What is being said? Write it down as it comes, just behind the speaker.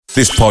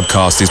This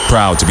podcast is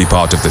proud to be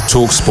part of the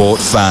Talksport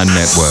Fan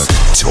Network.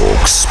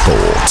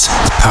 Talksport.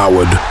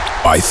 Powered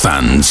by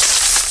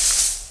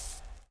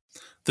fans.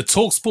 The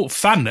Talksport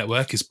Fan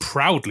Network is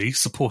proudly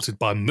supported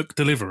by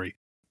McDelivery,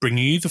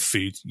 bringing you the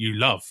food you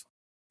love.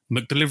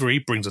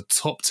 McDelivery brings a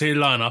top-tier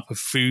lineup of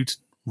food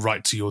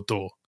right to your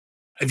door.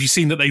 Have you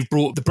seen that they've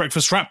brought the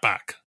breakfast wrap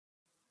back?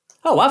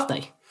 Oh, have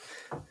they?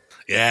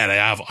 Yeah, they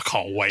have. I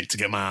can't wait to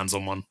get my hands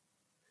on one.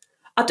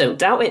 I don't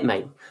doubt it,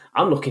 mate.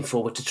 I'm looking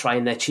forward to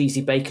trying their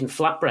cheesy bacon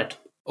flatbread.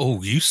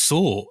 Oh, you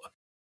saw.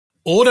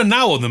 Order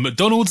now on the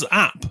McDonald's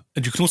app,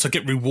 and you can also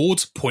get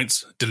rewards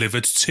points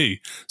delivered too.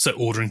 So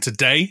ordering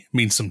today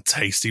means some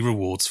tasty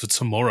rewards for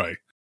tomorrow.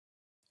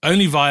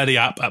 Only via the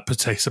app at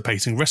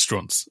participating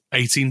restaurants.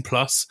 18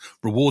 plus,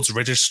 rewards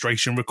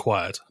registration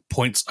required.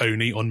 Points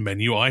only on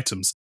menu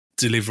items.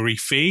 Delivery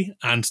fee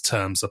and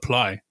terms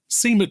apply.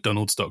 See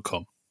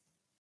mcdonalds.com.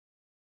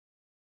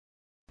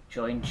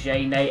 Join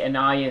Jay, Nate and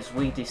I as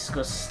we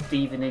discuss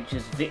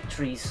Stevenage's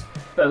victories,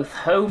 both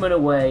home and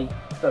away,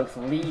 both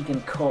league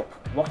and cup.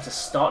 What a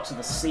start to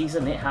the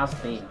season it has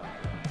been.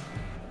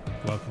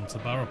 Welcome to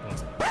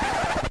Boropod.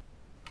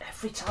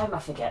 Every time I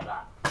forget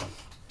that.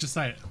 Just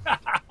say it.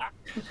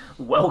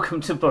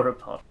 Welcome to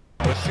Boropod.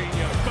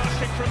 Mourinho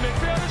bursting from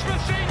midfield, it's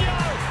Mourinho!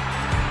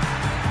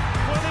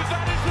 Well, if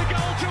that is the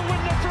goal to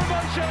win the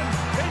promotion,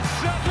 it's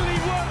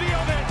certainly worthy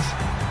of it.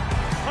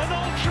 An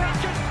Old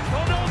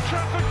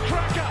Trafford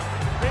cracker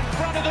in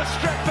front of the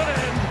Stretford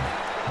end.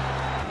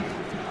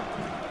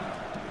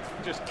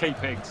 Just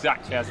keep it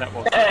exactly as that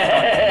was.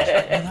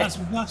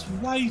 That's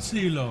way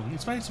too long.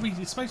 It's supposed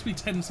to be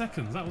 10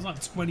 seconds. That was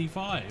like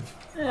 25.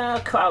 Yeah,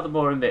 cut out the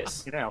boring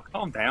bits. You know,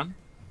 calm down.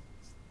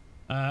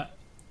 All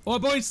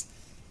right, boys.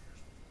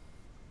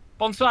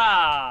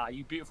 Bonsoir,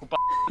 you beautiful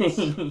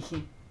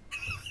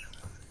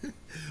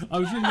I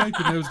was really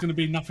hoping there was going to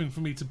be nothing for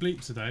me to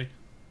bleep today.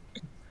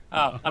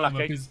 Oh,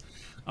 unlucky.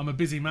 I'm a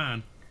busy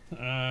man,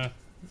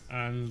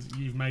 and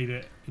you've made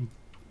it.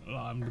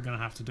 I'm going to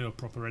have to do a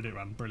proper edit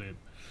run. Brilliant.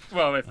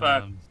 Well, if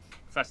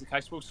that's the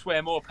case, we'll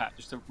swear more, Pat,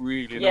 just to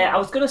really... Yeah, I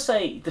was going to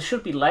say there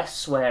should be less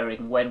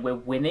swearing when we're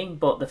winning,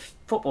 but the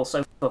football's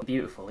so fucking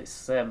beautiful.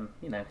 It's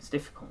it's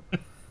difficult.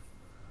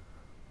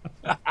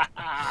 Do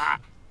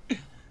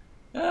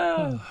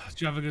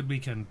you have a good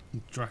weekend,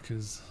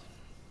 Drakkers?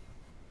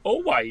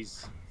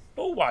 Always,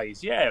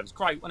 yeah, it was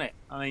great, wasn't it?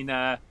 I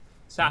mean,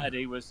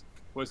 Saturday was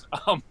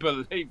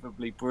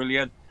unbelievably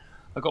brilliant.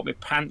 I got my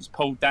pants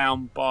pulled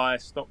down by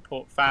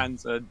Stockport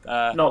fans, and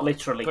not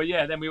literally. But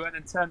yeah, then we went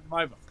and turned them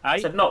over. Eh?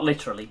 So not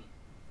literally.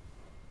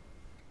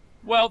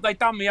 Well, they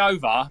done me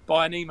over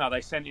by an email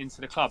they sent into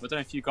the club. I don't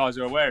know if you guys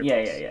are aware of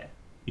this.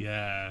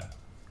 Yeah.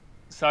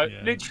 So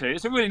literally,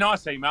 it's a really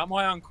nice email.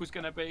 My uncle's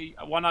going to be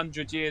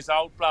 100 years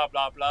old. Blah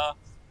blah blah.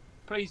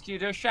 Please, can you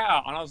do a shout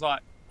out? And I was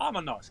like, I'm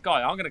a nice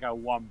guy. I'm going to go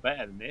one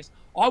better than this.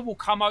 I will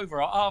come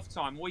over at half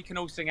time. We can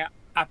all sing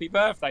happy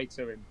birthday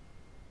to him.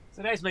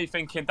 So there's me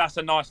thinking that's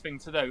a nice thing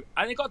to do.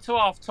 And it got to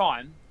half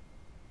time,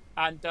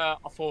 and I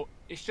thought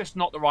it's just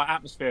not the right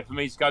atmosphere for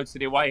me to go to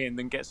the away end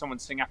and get someone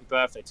to sing happy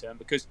birthday to him,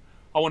 because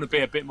I want to be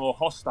a bit more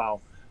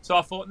hostile. So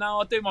I thought, no,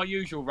 I'll do my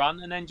usual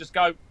run and then just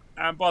go.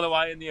 And by the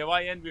way, in the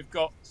away end, we've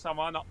got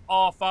someone,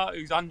 Arthur,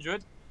 who's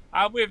 100.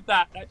 And with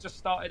that just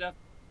started a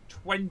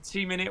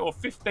 20-minute or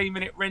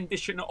 15-minute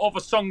rendition of a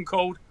song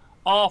called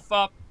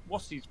Arthur,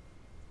 what's his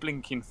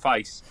blinking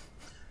face?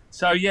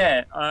 So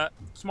yeah,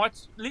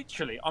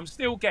 literally, I'm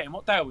still getting,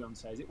 what day are we on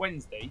today? Is it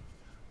Wednesday?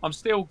 I'm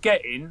still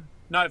getting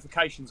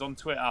notifications on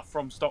Twitter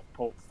from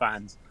Stockport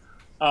fans.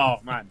 Oh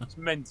man, it's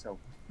mental.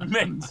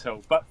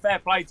 But fair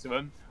play to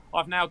them.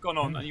 I've now gone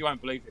on, and you won't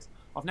believe this,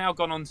 I've now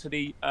gone on to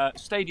the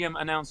Stadium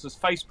Announcers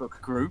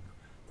Facebook group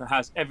that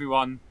has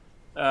everyone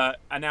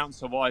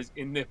announcer-wise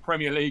in the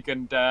Premier League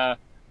and the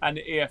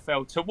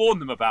EFL to warn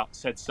them about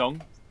said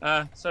song,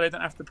 so they don't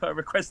have to put a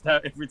request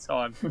out every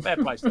time. Fair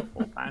play,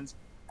 Stockport fans.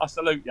 I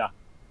salute ya.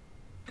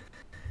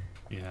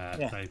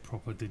 Yeah, they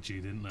proper did you,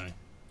 didn't they?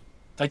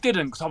 They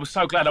didn't, because I was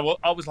so glad.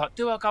 I was like,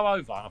 do I go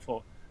over? And I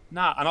thought,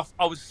 nah. And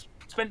I was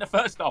spent the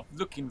first half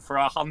looking for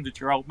a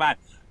 100-year-old man,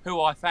 who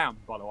I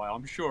found, by the way.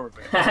 I'm sure of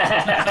it.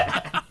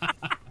 I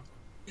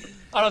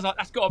was like,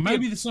 that's got to be.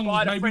 Maybe the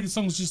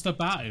song's just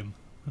about him.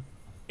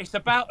 It's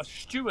about a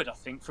steward, I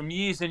think, from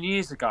years and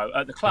years ago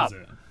at the club.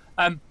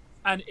 And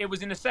it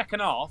was in the second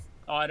half.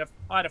 I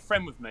had a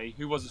friend with me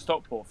who was a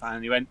Stockport fan,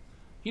 and he went,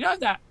 you know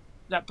that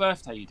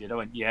birthday you did? I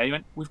went, yeah. He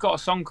went, we've got a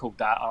song called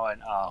that. I went,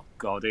 oh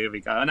God, here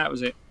we go. And that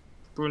was it.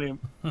 Brilliant.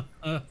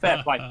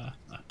 Fair play.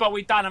 But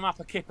we done them up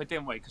a kipper,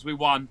 didn't we? Because we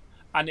won,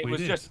 and it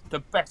was just the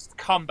best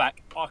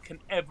comeback I can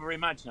ever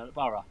imagine at the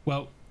Borough.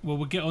 Well,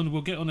 we'll get on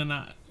in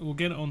that. We'll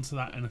get onto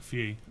that in a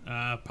few.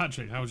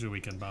 Patrick, how was your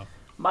weekend, pal?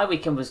 My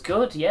weekend was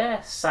good.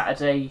 Yeah,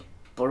 Saturday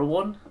Borough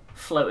won,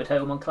 floated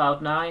home on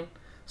cloud 9.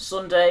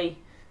 Sunday,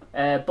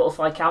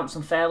 Butterfly Counts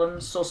and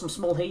Fairlands, saw some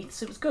small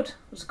heaths. It was good.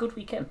 It was a good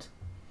weekend.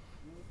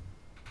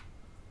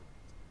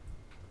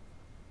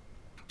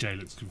 Jay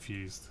looks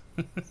confused.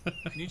 Can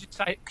you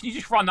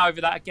just run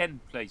over that again,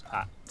 please,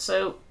 Pat?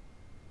 So,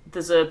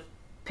 there's a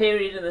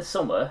period in the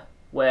summer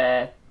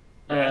where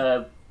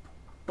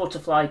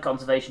butterfly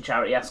conservation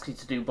charity asks you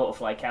to do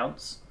butterfly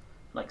counts,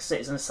 like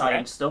citizen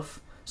science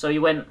stuff. So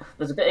you went.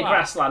 There's a bit of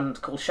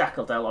grassland called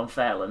Shackledale on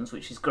Fairlands,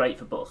 which is great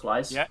for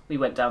butterflies. Yeah. We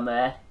went down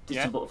there,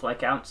 did some butterfly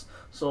counts,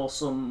 saw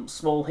some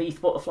small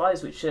heath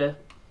butterflies, which are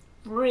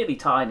really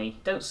tiny.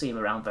 Don't see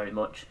them around very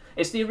much.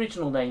 It's the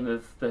original name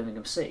of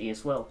Birmingham City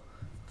as well,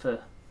 for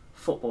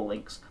football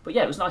links. But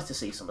yeah, it was nice to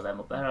see some of them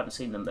up there. I haven't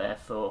seen them there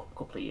for a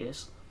couple of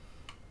years.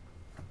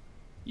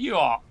 You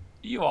are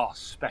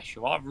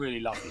special. I really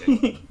love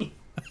you.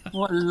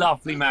 What a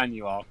lovely man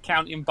you are,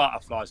 counting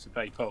butterflies for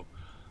people.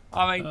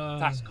 I mean,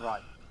 that's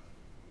great.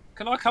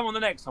 Can I come on the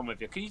next one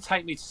with you? Can you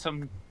take me to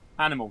some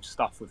animal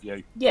stuff with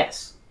you?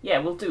 Yes. Yeah,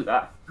 we'll do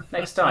that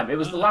next time. It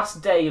was the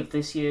last day of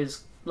this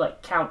year's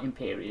counting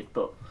period,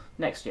 but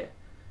next year.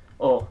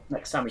 Or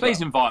next time we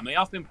Please invite me.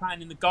 I've been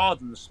playing in the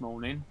garden this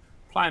morning,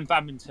 playing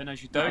badminton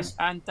as you do,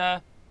 and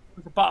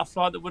with a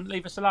butterfly that wouldn't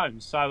leave us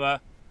alone. So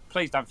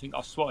please don't think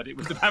I've swatted it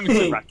with the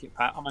badminton racket,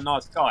 Pat. I'm a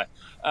nice guy.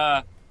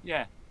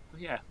 Yeah.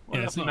 What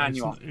a lovely man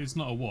you are. It's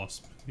not a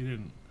wasp. You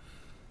didn't.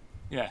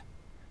 Yeah.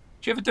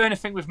 Do you ever do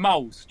anything with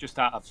moles, just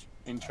out of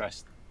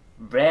interest?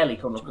 Rarely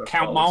come across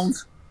count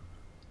moles.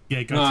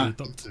 Yeah, go to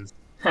the doctors.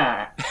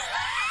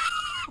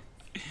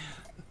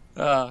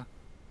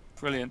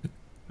 Brilliant.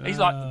 He's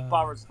like the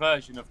Borough's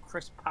version of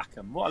Chris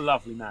Packham. What a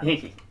lovely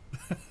man.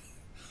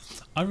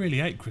 I really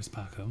hate Chris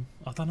Packham.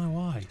 I don't know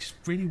why. He just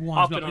really winds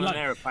I've been on an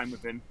aeroplane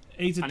with him.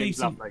 He's a decent. He's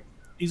lovely.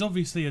 He's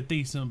obviously a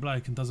decent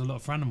bloke and does a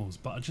lot for animals,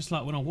 but I just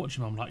when I watch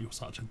him, I'm like, you're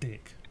such a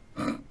dick.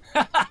 I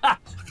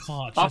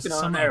can't. I've been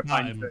on an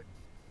aeroplane with him.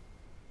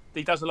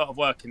 He does a lot of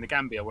work in the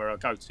Gambia, where I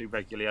go to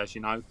regularly, as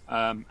you know.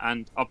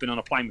 And I've been on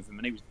a plane with him,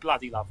 and he was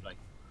bloody lovely.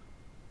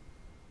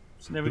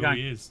 So there we go.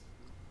 He is.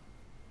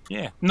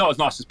 Yeah, not as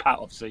nice as Pat,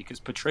 obviously, because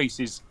Patrice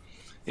is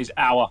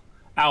our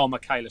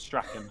Michaela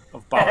Strachan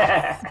of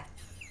Bath.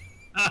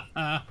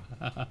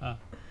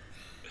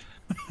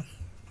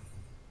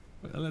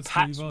 Let's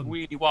Pat's move on.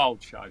 really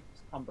wild show.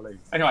 It's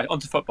unbelievable. Anyway, on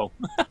to football.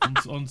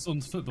 on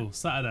to football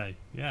Saturday.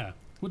 Yeah,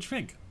 what do you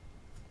think?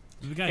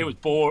 The game? It was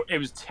It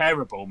was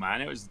terrible,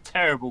 man. It was a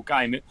terrible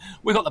game.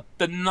 We got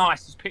the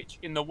nicest pitch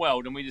in the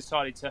world, and we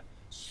decided to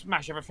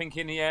smash everything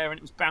in the air, and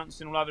it was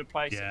bouncing all over the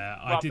place.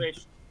 Yeah,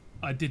 rubbish.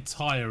 I did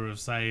tire of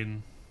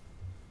saying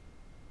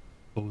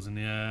balls in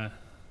the air.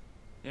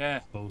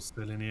 Yeah. Balls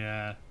still in the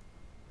air.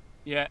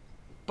 Yeah.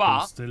 But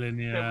balls still in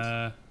the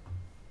air.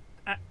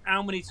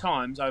 How many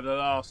times over the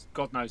last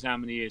God knows how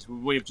many years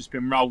we've just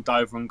been rolled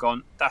over and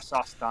gone, that's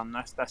us done,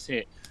 that's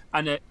it.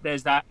 And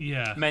there's that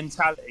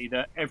mentality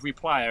that every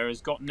player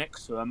has got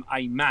next to them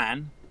a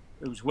man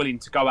who's willing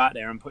to go out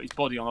there and put his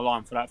body on the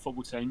line for that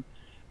football team.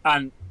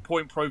 And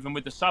point proven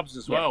with the subs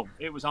as well.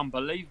 It was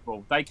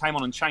unbelievable. They came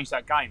on and changed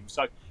that game.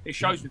 So it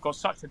shows we've got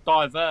such a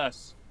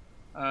diverse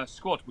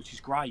squad, which is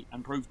great,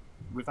 and proved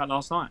with that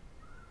last night.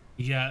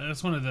 Yeah,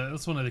 that's one of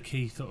the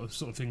key sort of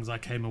things I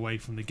came away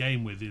from the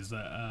game with, is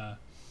that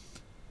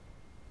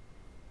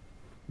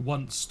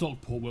once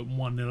Stockport went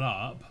 1-0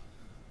 up,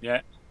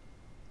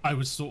 I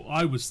was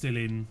still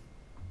in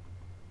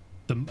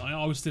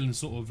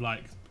sort of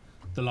like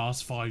the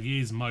last 5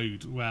 years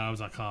mode, where I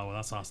was like, oh well,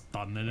 that's us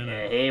done then, isn't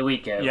it? Here we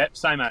go. Yep,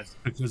 same as,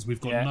 because we've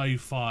got no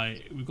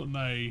fight, and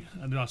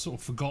then I sort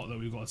of forgot that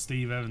we've got a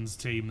Steve Evans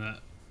team that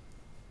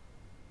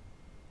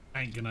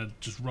ain't gonna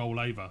just roll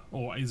over,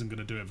 or isn't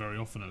gonna do it very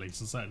often, at least,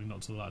 and certainly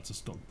not to the likes of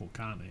Stockport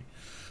County.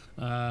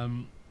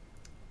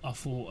 I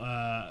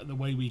thought the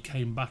way we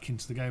came back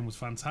into the game was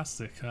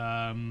fantastic.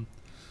 I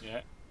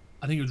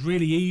think it was a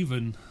really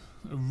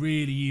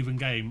even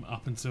game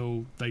up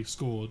until they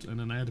scored, and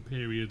then they had a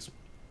period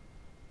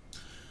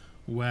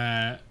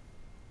where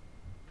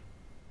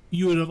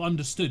you would have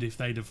understood if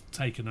they'd have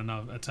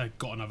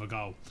got another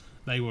goal.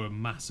 They were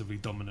massively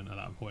dominant at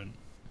that point.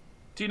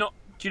 Do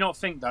you not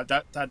think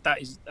that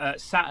is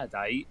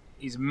Saturday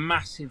is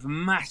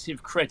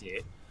massive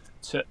credit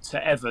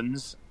to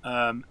Evans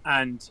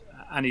and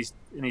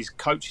his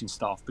coaching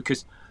staff,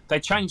 because they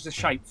changed the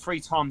shape 3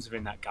 times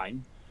within that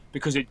game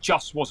because it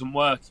just wasn't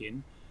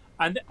working.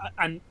 And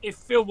if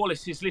Phil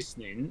Wallace is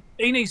listening,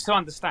 he needs to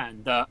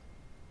understand that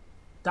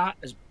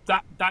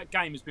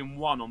game has been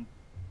won on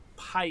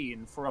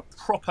paying for a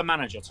proper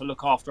manager to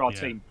look after our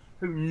team,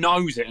 who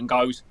knows it and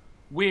goes,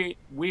 we're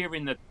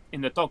in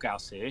the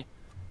doghouse here.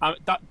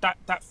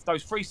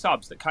 Those 3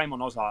 subs that came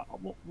on, I was like,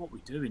 what are we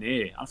doing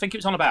here? I think it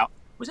was on about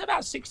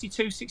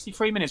 62,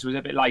 63 minutes, or was it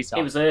a bit later?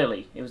 It was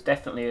early. It was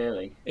definitely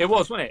early. It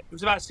was, wasn't it? It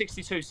was about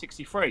 62,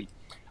 63.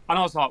 And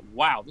I was like,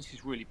 wow, this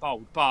is really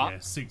bold. But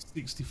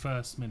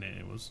 61st minute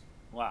it was.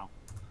 Wow.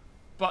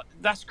 But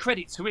that's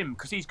credit to him,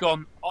 because he's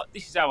gone,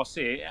 this is how I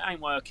see it. It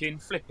ain't working.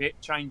 Flip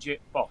it, change it,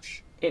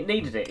 bosh. It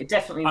needed it. It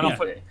definitely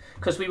needed it.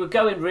 Because we were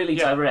going really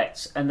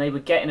direct, and they were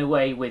getting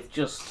away with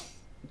just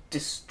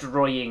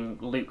destroying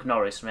Luke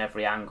Norris from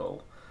every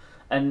angle.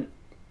 And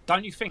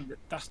don't you think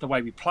that's the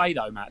way we play,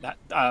 though, Matt?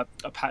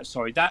 Pat,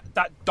 sorry, that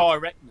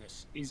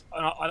directness is.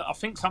 I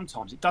think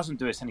sometimes it doesn't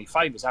do us any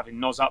favours having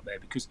Noz up there,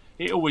 because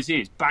it always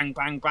is bang,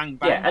 bang, bang,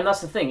 bang. Yeah, and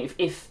that's the thing.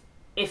 If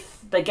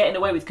they're getting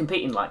away with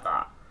competing like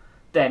that,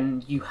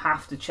 then you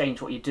have to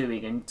change what you're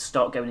doing and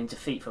start going into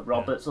feet for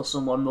Roberts or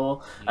someone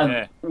more.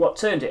 And what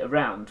turned it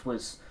around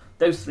was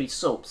those 3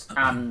 subs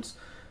and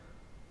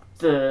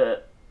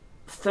the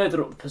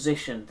further up the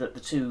position that the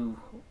 2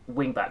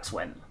 wing-backs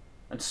went.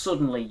 And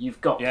suddenly you've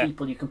got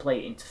people you can play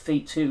it into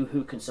feet to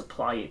who can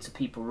supply it to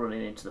people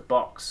running into the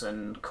box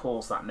and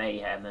cause that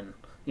mayhem. And,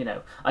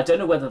 I don't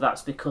know whether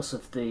that's because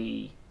of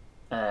the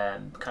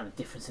kind of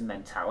difference in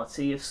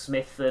mentality of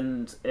Smith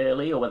and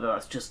Early, or whether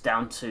that's just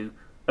down to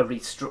a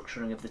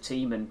restructuring of the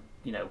team, and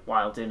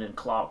Wilding and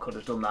Clark could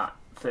have done that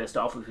first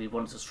half if we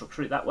wanted to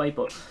structure it that way.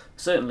 But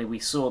certainly we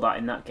saw that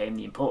in that game,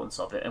 the importance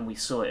of it, and we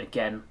saw it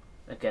again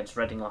against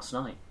Reading last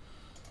night.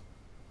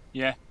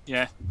 Yeah.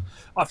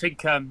 I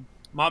think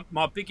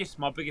my biggest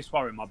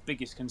worry, my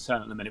biggest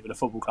concern at the minute with the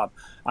football club,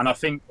 and I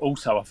think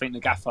the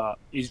gaffer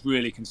is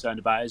really concerned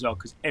about it as well,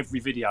 because every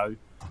video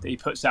that he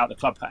puts out, the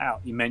club put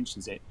out, he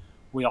mentions it.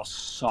 We are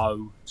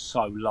so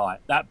light.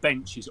 That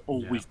bench is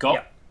all we've got.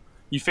 Yeah.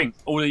 You think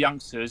all the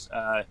youngsters,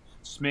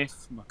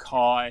 Smith,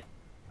 Mackay,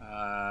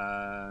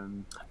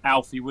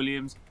 Alfie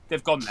Williams,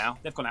 they've gone now.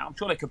 They've gone out. I'm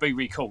sure they could be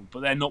recalled, but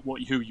they're not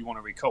who you want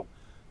to recall.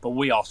 But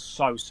we are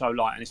so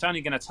light, and it's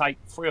only going to take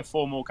 3 or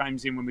 4 more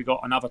games in when we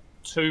got another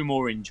 2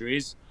 more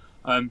injuries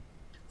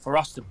for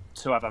us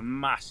to have a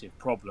massive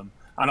problem.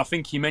 And I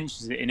think he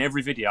mentions it in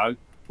every video.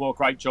 What a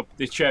great job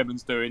the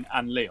chairman's doing,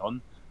 and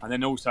Leon, and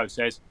then also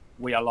says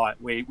we are light.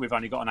 We've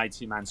only got an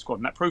 18-man squad,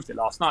 and that proved it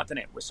last night,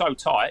 didn't it? We're so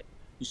tight.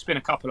 You spin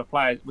a couple of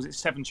players. Was it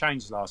 7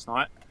 changes last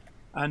night?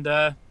 And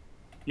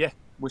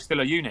we're still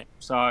a unit.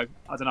 So I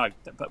don't know,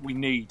 but we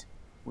need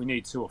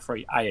 2 or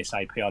 3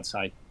 ASAP, I'd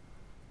say.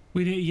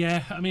 We need,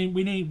 yeah. I mean,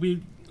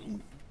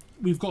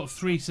 we've got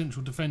 3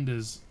 central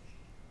defenders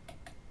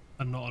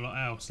and not a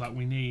lot else. Like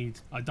we need.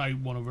 I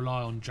don't want to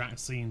rely on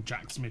seeing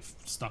Jack Smith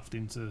stuffed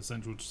into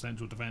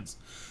central defence,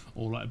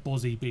 or like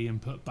Bozzy being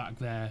put back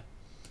there.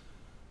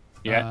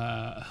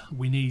 Yeah.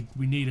 We need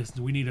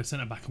a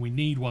centre back, and we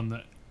need one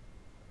that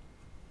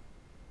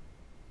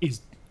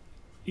is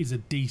a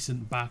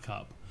decent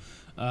backup.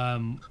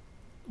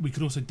 We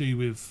could also do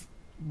with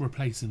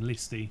replacing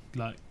Listy.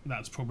 Like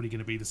that's probably going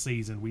to be the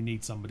season. We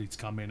need somebody to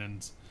come in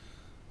and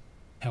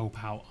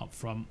help out up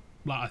front.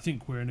 Like I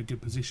think we're in a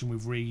good position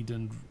with Reed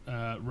and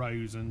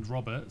Rose and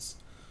Roberts,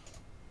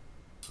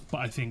 but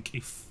I think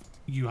if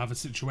you have a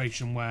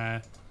situation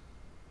where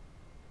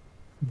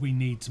we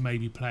need to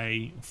maybe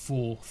play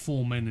four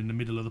men in the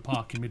middle of the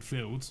park in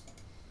midfield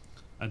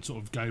and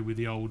sort of go with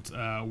the old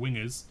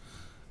wingers,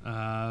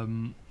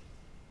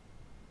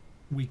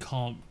 we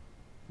can't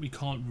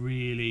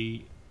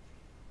really.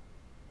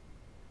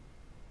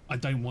 I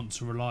don't want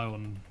to rely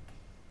on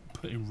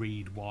putting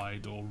Reed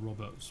wide or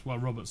Roberts. Well,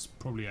 Roberts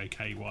probably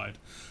okay wide,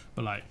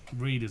 but like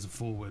Reed is a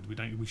forward.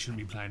 We shouldn't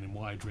be playing him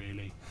wide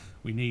really.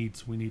 We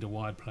need a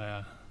wide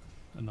player,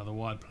 another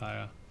wide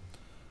player.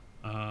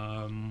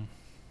 So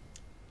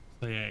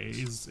yeah, it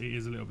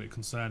is a little bit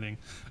concerning.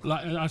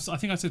 Like I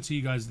think I said to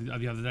you guys the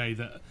other day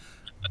that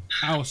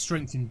our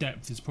strength in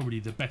depth is probably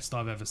the best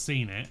I've ever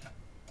seen it.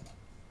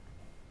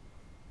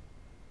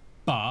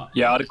 But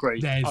yeah, I'd agree.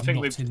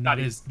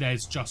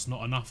 There's just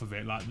not enough of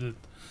it. Like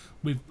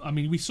we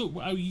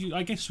saw.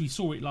 I guess we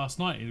saw it last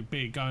night.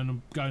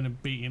 Going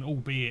and beating,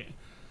 albeit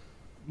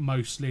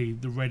mostly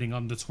the Reading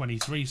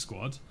under-23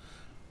 squad.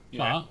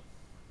 Yeah. But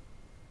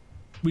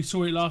we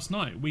saw it last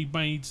night. We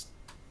made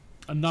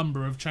a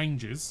number of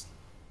changes.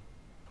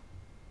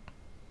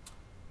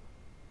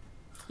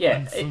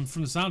 Yeah. And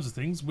from the sounds of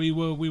things, we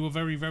were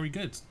very, very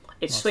good.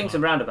 It swings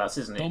and roundabouts,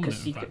 isn't it?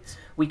 Because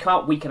we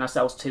can't weaken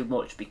ourselves too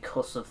much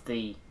because of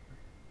the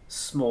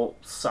small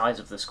size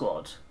of the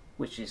squad,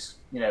 which is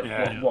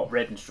what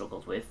Reading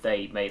struggled with.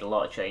 They made a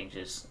lot of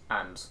changes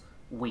and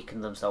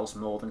weakened themselves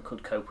more than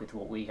could cope with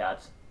what we had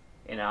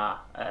in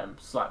our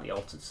slightly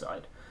altered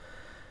side.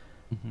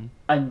 Mm-hmm.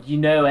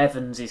 And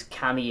Evans is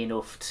canny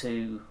enough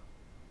to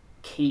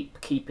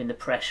keeping the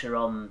pressure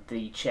on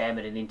the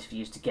chairman in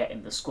interviews to get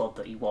him the squad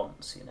that he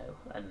wants,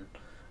 and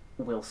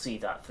we'll see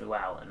that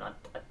throughout, and I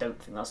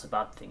don't think that's a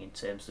bad thing in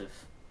terms of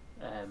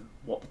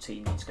what the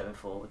team needs going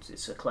forwards.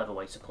 It's a clever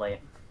way to play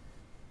it.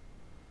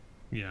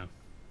 Yeah.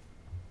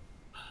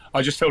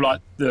 I just feel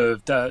like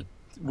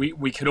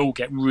we could all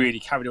get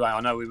really carried away.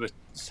 I know we were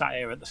sat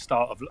here at the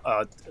start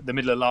of the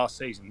middle of last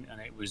season,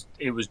 and it was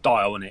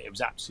dire, wasn't it? It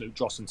was absolute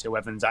dross until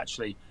Evans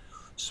actually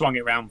swung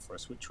it round for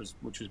us, which was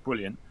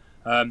brilliant.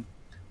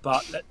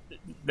 But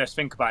let's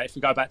think about it. If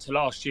we go back to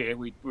last year,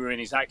 we were in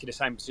exactly the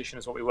same position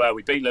as what we were.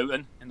 We beat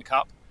Luton in the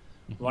Cup.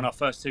 Mm-hmm. We won our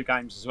first 2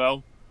 games as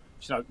well.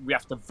 So we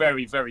have to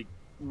we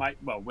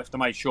have to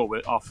make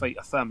sure our feet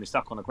are firmly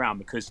stuck on the ground,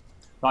 because,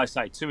 like I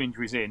say, 2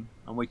 injuries in,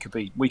 and we could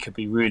be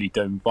really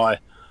doomed by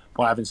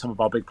having some of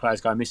our big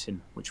players go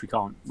missing, which we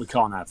can't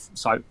have.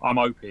 So I'm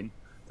hoping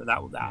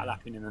that'll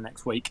happen in the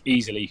next week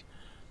easily.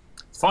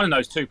 Finding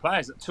those 2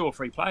 or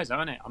 3 players,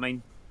 isn't it? I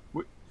mean,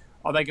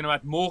 are they going to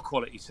add more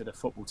quality to the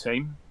football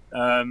team,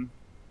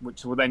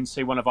 which will then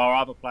see one of our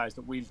other players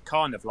that we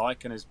kind of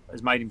like and has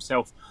made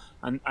himself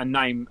a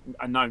known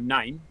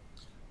name,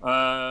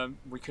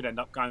 We could end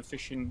up going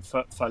fishing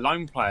for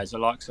loan players, the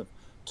likes of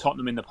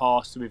Tottenham in the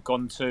past that we've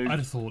gone to. I'd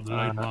have thought the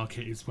loan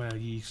market is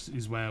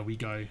where we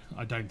go.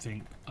 I don't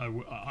think I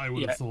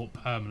would have thought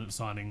permanent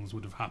signings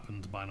would have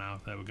happened by now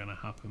if they were going to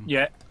happen.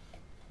 Yeah.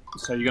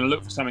 So you're going to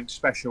look for something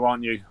special,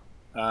 aren't you?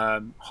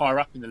 Higher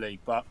up in the league,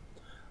 but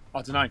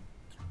I don't know.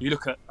 You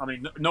look at, I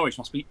mean, Norwich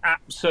must be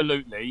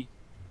absolutely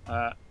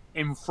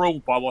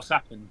enthralled by what's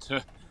happened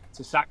to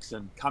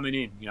Saxon coming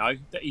in. You know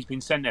that he's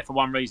been sent there for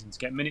one reason, to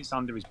get minutes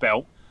under his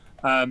belt,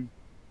 and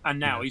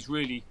now he's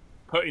really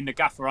putting the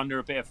gaffer under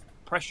a bit of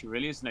pressure,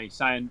 really, isn't he?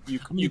 Saying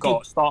you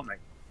got to start me.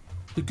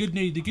 The good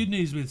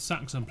news with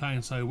Saxon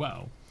playing so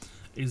well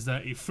is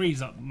that it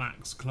frees up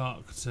Max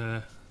Clark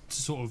to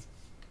sort of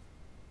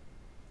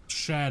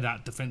share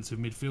that defensive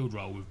midfield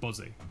role with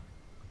Bozzy.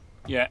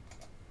 Yeah.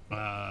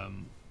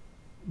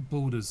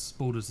 Borders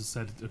has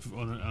said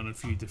on a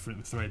few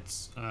different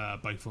threads,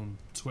 both on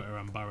Twitter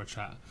and Borough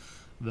Chat,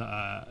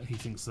 that he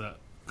thinks that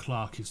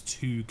Clark is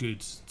too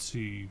good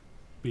to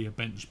be a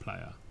bench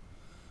player,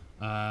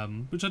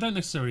 which I don't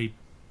necessarily,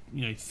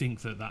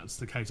 think that that's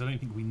the case. I don't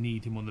think we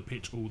need him on the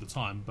pitch all the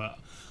time, but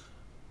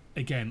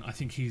again, I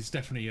think he's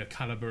definitely a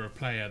calibre of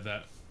player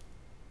that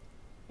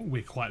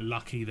we're quite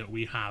lucky that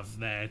we have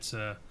there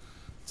to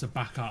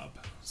back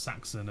up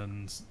Saxon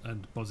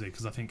and Bozzy,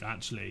 because I think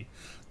actually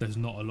there's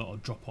not a lot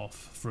of drop off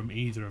from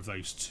either of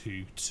those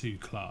two to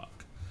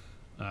Clark.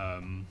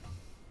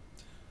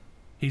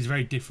 He's a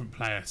very different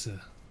player to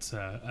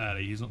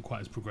Early. He's not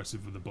quite as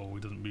progressive with the ball.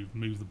 He doesn't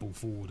move the ball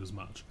forward as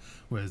much,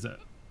 whereas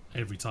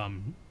every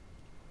time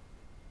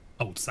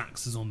old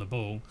Sax is on the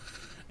ball,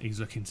 he's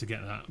looking to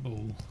get that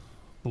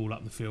ball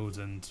up the field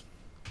and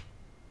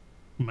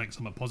make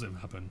something positive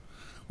happen,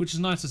 which is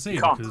nice to see,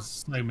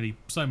 because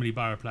so many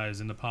Borough players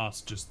in the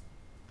past just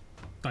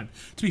don't.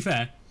 To be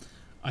fair,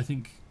 I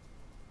think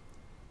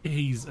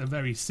he's a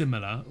very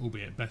similar,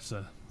 albeit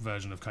better,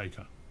 version of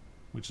Coker,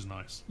 which is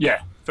nice.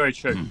 Yeah, very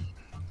true.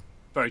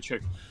 Very true.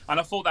 And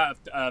I thought that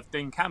of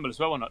Dean Campbell as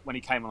well when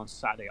he came on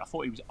Saturday. I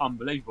thought he was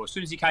unbelievable. As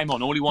soon as he came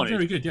on, all he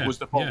wanted was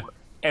the ball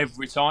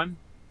every time.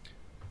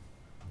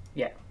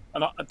 Yeah.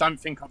 And I don't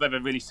think I've ever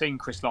really seen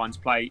Chris Lyons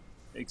play,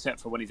 except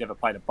for when he's ever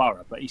played at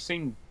Borough, but he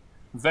seemed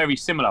very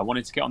similar,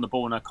 wanted to get on the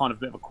ball in a kind of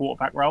bit of a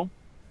quarterback role.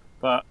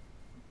 But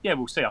yeah,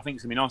 we'll see. I think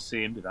it's going to be nice to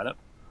see him develop.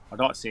 I'd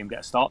like to see him get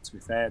a start, to be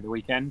fair, the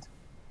weekend.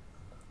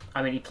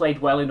 I mean, he played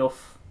well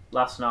enough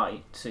last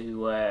night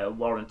to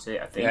warrant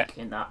it, I think,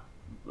 in that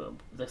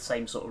the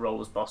same sort of role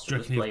as Boston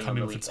was playing on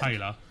the weekend. For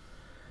Taylor?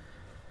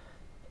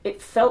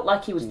 It felt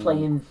like he was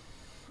playing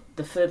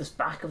the furthest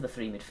back of the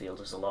three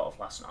midfielders a lot of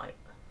last night,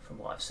 from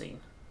what I've seen.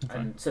 Okay.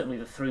 And certainly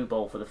the through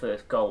ball for the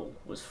first goal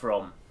was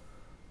from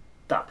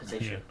that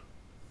position.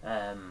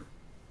 Yeah.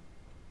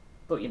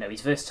 But,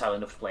 he's versatile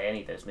enough to play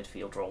any of those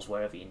midfield roles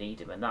wherever you need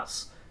him, and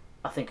that's,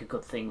 I think, a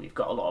good thing. We've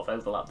got a lot of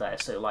overlap there.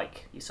 So,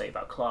 like you say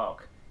about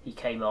Clark, he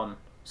came on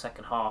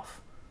second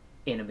half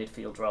in a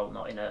midfield role,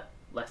 not in a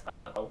left-back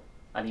role,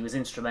 and he was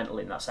instrumental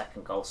in that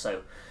second goal.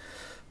 So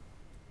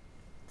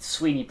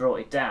Sweeney brought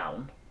it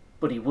down,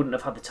 but he wouldn't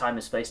have had the time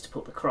and space to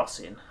put the cross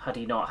in had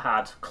he not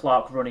had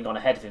Clark running on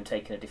ahead of him,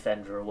 taking a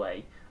defender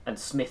away, and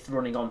Smith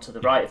running on to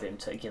the right of him,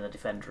 taking the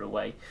defender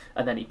away.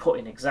 And then he put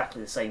in exactly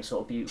the same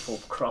sort of beautiful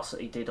cross that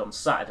he did on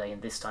Saturday,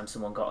 and this time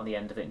someone got on the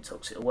end of it and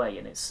tucks it away.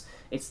 And it's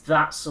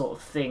that sort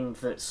of thing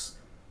that's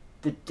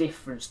the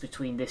difference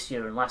between this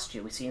year and last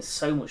year. We're seeing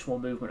so much more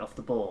movement off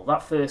the ball.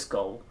 That first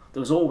goal,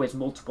 there was always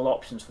multiple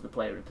options for the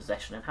player in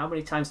possession. And how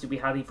many times did we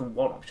have even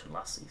one option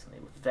last season?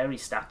 It was very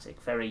static,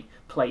 very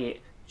play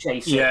it,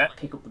 chase it,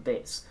 pick up the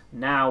bits.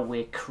 Now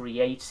we're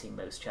creating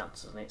those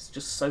chances, and it's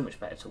just so much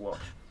better to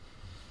watch.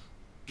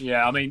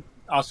 Yeah, I mean,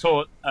 I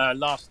saw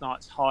last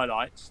night's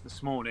highlights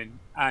this morning,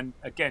 and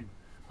again,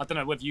 I don't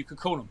know whether you could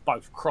call them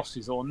both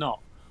crosses or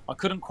not. I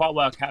couldn't quite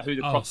work out who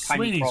the cross came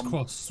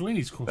from.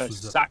 Sweeney's cross was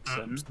Saxon.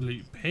 An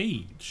absolute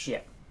peach.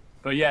 Yeah.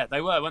 But yeah, they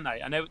were, weren't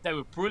they? And they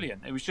were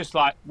brilliant. It was just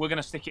like, we're going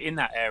to stick it in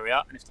that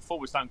area, and if the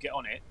forwards don't get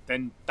on it,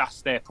 then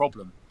that's their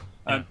problem.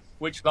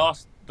 Which the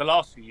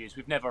last few years,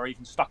 we've never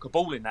even stuck a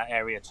ball in that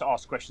area to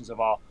ask questions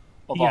of our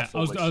forwards. I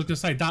was going to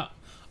say that,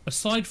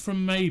 aside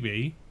from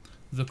maybe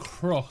the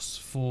cross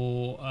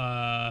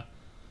for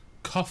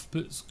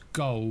Cuthbert's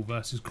goal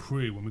versus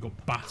Crewe when we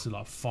got battered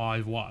like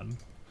 5-1,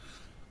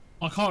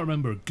 I can't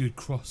remember a good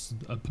cross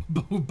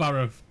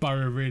Borough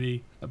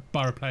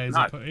players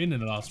have put in the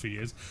last few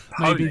years.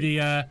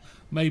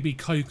 Maybe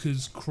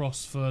Coker's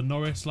cross for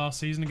Norris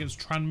last season against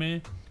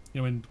Tranmere.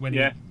 When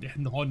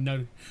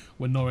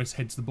Norris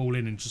heads the ball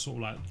in and just sort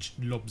of like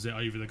lobs it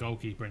over the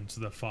goalkeeper into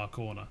the far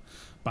corner,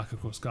 back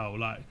across goal.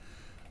 Like,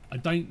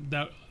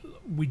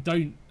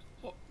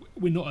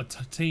 we're not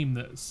a team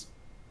that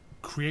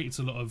creates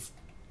a lot of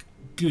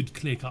good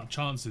clear-cut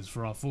chances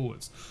for our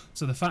forwards.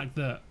 So the fact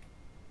that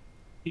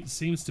it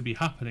seems to be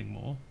happening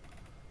more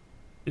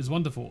is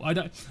wonderful. I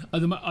don't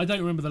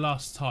remember the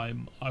last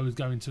time I was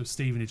going to a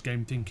Stevenage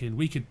game thinking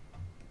we could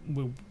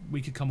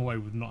come away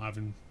with not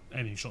having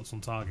any shots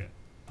on target.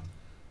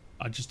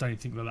 I just don't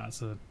think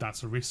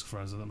that's a risk for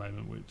us at the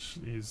moment, which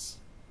is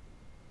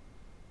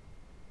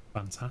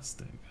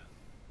Fantastic.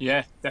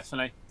 Yeah,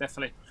 definitely.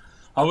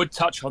 I would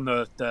touch on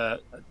a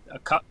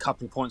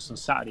couple of points on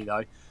Saturday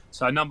though.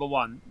 So number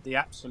one, the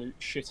absolute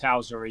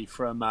shithousery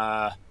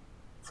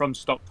from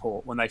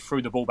Stockport when they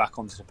threw the ball back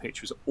onto the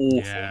pitch was awful.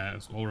 Yeah,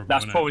 it's horrible.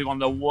 That's probably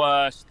one of the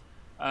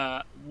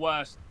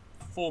worst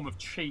form of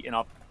cheating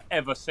I've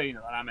ever seen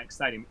at the Amex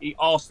Stadium. He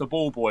asked the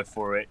ball boy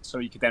for it so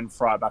he could then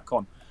throw it back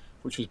on,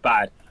 which was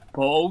bad.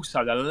 But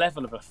also the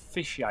level of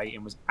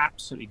officiating was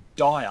absolutely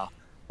dire.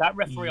 That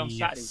referee on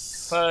Saturday was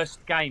his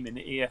first game in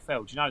the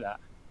EFL. Do you know that?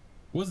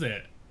 Was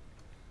it?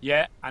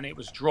 Yeah, and it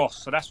was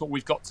dross. So that's what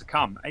we've got to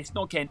come. It's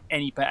not getting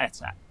any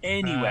better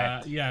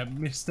anywhere. Yeah,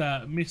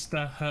 Mr.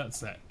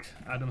 Hertzek,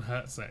 Adam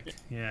Hertzek.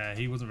 Yeah,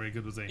 he wasn't very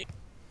good, was he?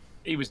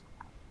 He was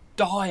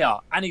dire,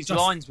 and his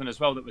linesman as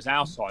well that was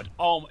outside.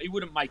 Oh, he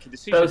wouldn't make a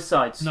decision. Both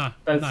sides. No,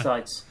 both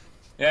sides.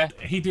 Yeah,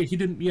 he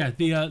didn't. Yeah,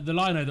 the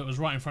lino that was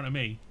right in front of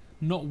me.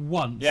 Not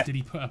once did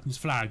he put up his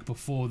flag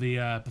before the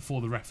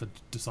ref had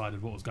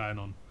decided what was going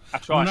on.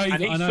 That's right.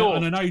 I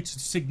know to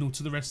signal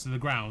to the rest of the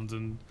ground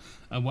and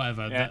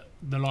whatever that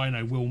the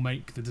lino will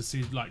make the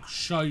decision, like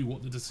show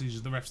what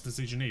the ref's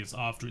decision is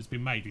after it's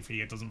been made if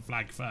he doesn't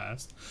flag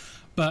first.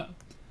 But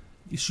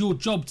it's your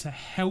job to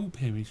help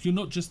him. If you're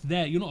not just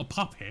there, you're not a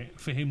puppet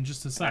for him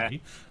just to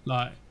say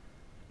like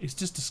it's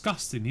just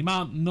disgusting. The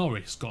amount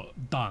Norris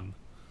got done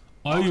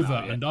over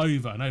and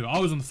over and over. I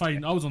was on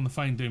the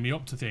phone doing the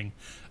Opta thing,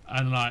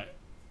 and like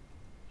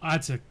I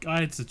had to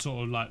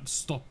sort of like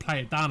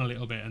play it down a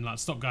little bit and like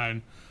stop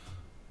going,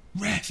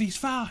 ref, he's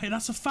foul here,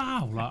 that's a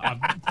foul.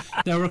 Like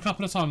there were a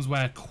couple of times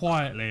where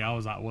quietly I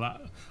was like, oh,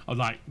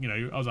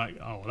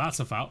 well, that's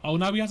a foul. Oh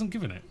no, he hasn't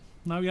given it.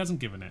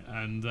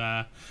 And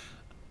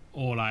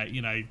or like,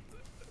 you know,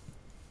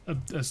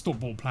 a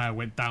Stockport player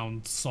went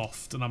down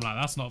soft, and I'm like,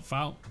 that's not a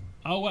foul.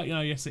 Oh wait,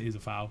 yes, it is a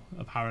foul.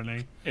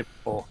 Apparently, it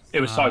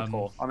was so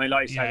poor. I mean,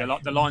 like you say,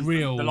 the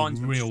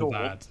lines were short.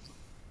 Bad.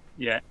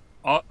 Yeah,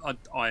 I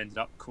ended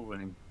up calling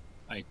him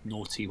a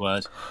naughty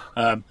word,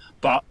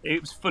 but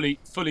it was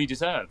fully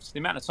deserved. The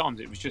amount of times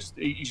it was just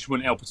he just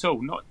wouldn't help at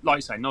all. Not like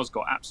you say, Nos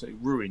got absolutely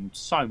ruined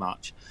so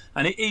much,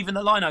 and even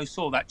the lino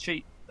saw that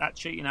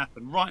cheating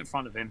happen right in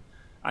front of him,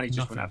 and he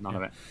just wouldn't have none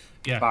of it.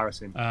 Yeah,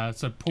 embarrassing.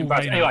 So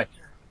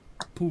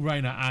Paul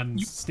Rayner and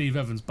Steve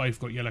Evans both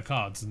got yellow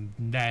cards, and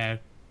their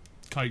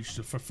coach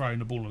for throwing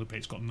the ball on the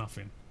pitch got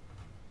nothing.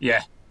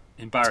 Yeah,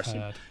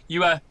 embarrassing.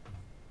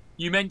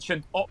 You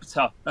mentioned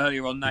Opta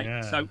earlier on, Nate.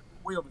 Yeah. So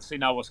we obviously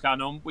know what's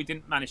going on. We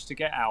didn't manage to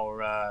get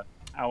our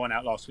one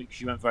out last week because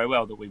you went very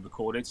well that we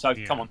recorded. So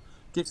come on,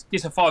 give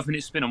us a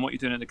 5-minute spin on what you're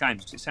doing at the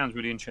games because it sounds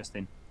really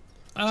interesting.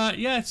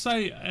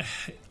 So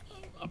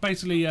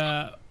basically,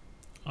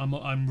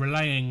 I'm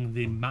relaying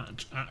the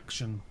match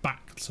action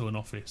back to an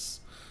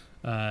office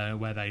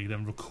where they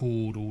then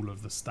record all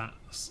of the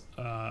stats.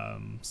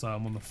 So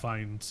I'm on the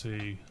phone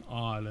to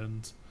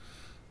Ireland.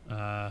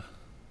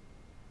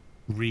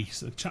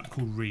 Reese, a chap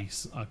called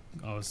Reese, I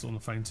was on the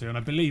phone to, and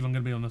I believe I'm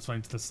going to be on the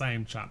phone to the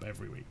same chap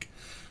every week.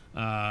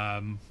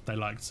 They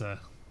like to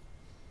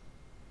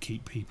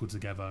keep people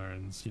together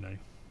and, you know,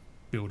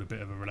 build a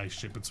bit of a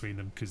relationship between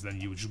them because then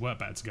you would just work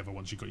better together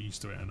once you got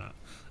used to it. And that.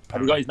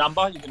 Have you got his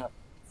number? You're going to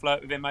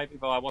flirt with him maybe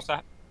via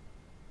WhatsApp?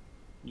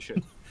 You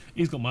should.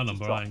 He's got my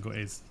number. I ain't got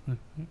his.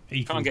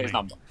 He can't get his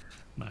number.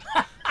 No.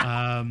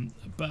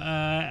 But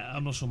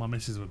I'm not sure my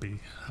missus would be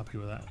happy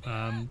with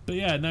that. But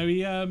yeah, no,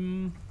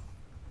 he.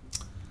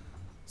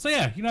 So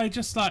yeah, you know,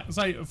 just like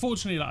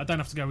fortunately, like I don't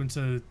have to go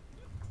into.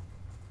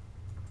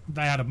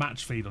 They had a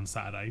match feed on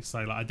Saturday,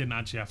 so like I didn't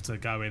actually have to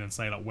go in and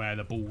say like where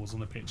the ball was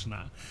on the pitch and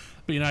that.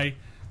 But you know,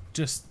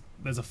 just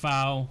there's a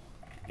foul.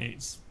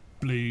 It's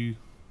blue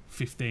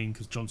 15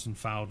 because Johnson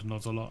fouled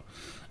Nos a lot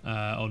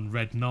on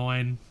red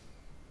 9.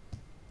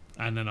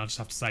 And then I just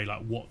have to say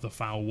like what the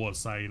foul was.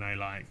 So you know,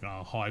 like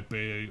high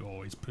boot,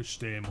 or he's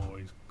pushed him, or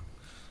he's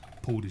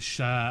pulled his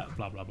shirt,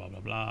 blah blah blah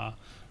blah blah.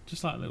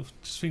 Just like little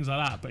things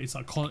like that. But it's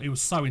like it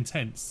was so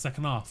intense.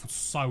 Second half was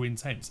so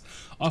intense.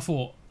 I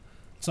thought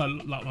so.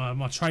 Like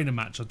my trainer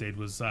match I did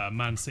was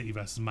Man City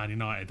versus Man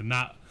United, and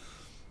that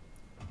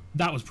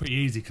was pretty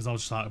easy because I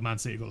was just like Man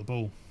City got the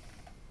ball.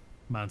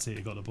 Man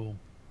City got the ball.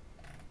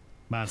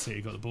 Man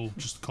City got the ball.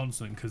 Just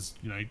constant because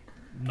you know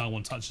no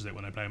one touches it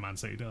when they play Man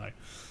City, do they?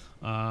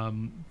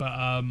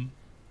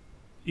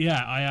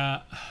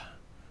 Yeah,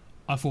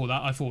 I thought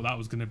that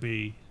was going to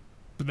be,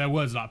 but there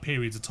was like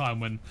periods of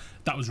time when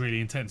that was really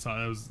intense. Like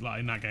there was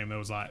like in that game there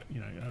was like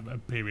a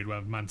period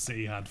where Man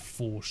City had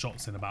 4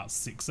 shots in about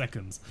 6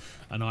 seconds,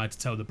 and I had to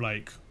tell the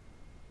bloke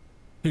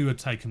who had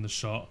taken the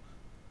shot,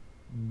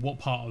 what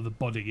part of the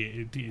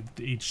body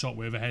he'd shot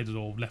with, a head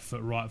or left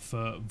foot, right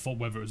foot,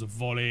 whether it was a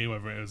volley,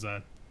 whether it was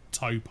a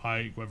toe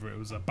poke, whether it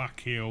was a back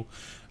heel,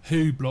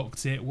 who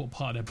blocked it, what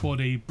part of their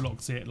body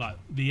blocked it, like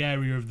the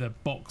area of the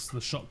box the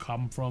shot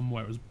come from,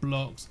 where it was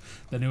blocked,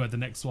 then who had the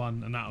next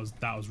one, and that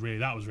was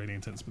really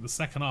intense. But the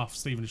second half,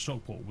 Stephen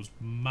Stockport was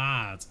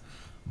mad.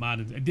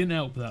 It didn't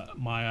help that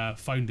my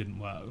phone didn't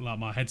work, like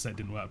my headset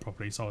didn't work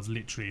properly, so I was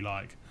literally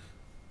like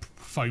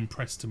phone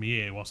pressed to my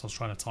ear whilst I was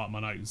trying to type my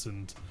notes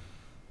and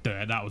do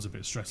it. That was a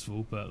bit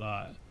stressful, but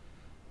like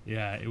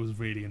Yeah, it was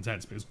really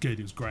intense, but it was good.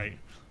 It was great.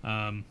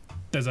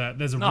 There's a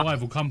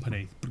rival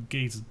company,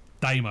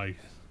 Damo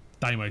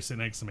sitting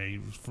next to me,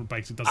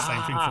 basically does the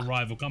same thing for a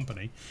rival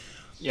company.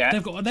 Yeah,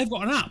 they've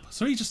got an app,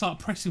 so he just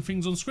started pressing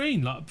things on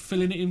screen, like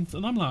filling it in,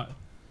 and I'm like,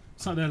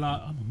 sat there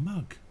like, I'm a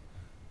mug.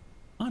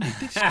 I need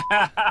this.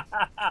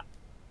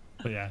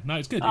 But yeah, no,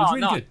 it's good. It was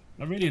really good.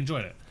 I really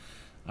enjoyed it.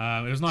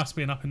 It was nice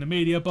being up in the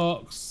media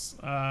box.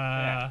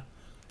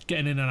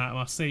 Getting in and out of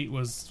my seat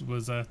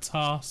was a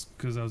task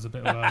because there was a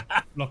bit of a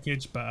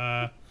blockage,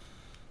 but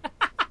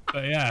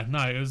yeah,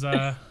 no, it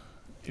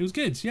was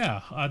good.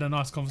 Yeah, I had a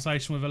nice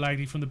conversation with a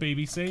lady from the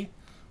BBC.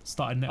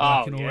 Started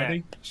networking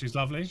already. She's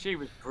lovely. She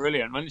was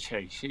brilliant, wasn't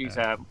she? She's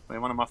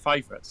one of my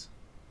favourites.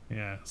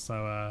 Yeah.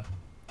 So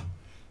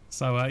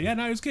yeah,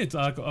 no, it was good.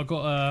 I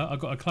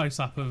got a close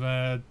up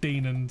of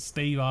Dean and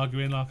Steve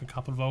arguing like a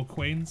couple of old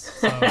queens.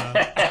 So,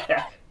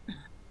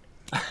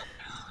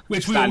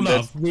 which we all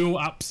love. We all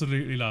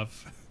absolutely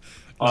love.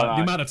 The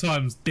amount of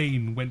times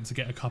Dean went to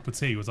get a cup of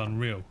tea was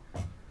unreal.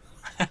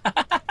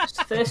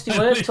 Just thirsty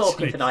words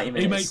talking for 90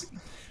 minutes.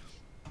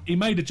 He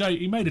made a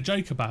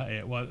joke about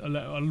it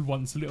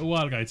once a little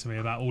while ago to me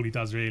about all he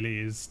does really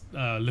is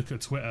look at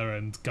Twitter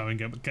and go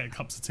and get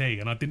cups of tea,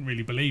 and I didn't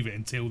really believe it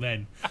until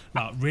then.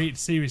 Like, really,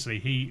 seriously,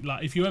 he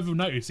if you ever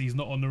notice he's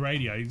not on the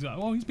radio, he's like,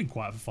 well, he's been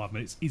quiet for 5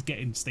 minutes. He's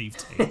getting Steve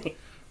tea.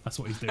 That's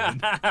what he's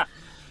doing.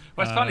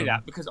 Well, it's funny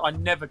that because I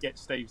never get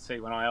Steve tea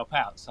when I help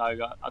out, so I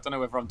don't know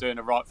whether I'm doing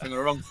the right thing or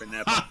the wrong thing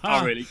there, but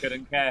I really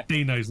couldn't care.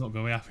 Dino's not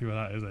going to be happy with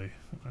that, is he?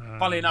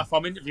 Funnily enough,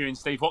 I'm interviewing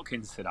Steve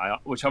Watkins today,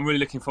 which I'm really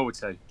looking forward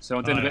to. So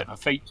I'm doing a bit of a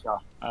feature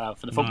for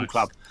the football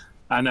club,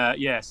 and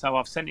so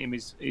I've sent him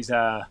his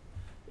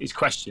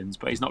questions,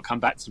 but he's not come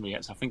back to me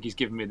yet. So I think he's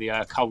giving me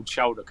the cold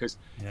shoulder because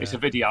it's a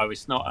video,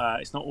 it's not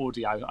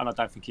audio, and I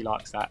don't think he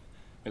likes that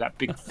with that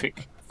big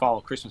thick Father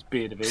Christmas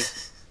beard of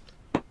his.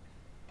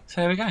 So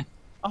there we go.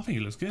 I think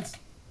he looks good.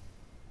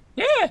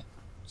 Yeah,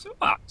 it's all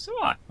right.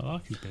 I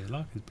like his beard.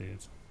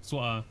 It's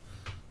what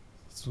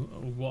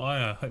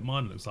I hope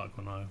mine looks like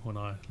when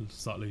I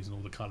start losing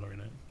all the colour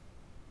in it.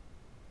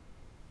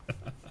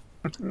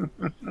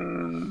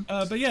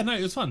 But yeah, no,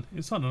 it was fun. It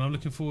was fun, and I'm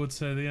looking forward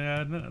to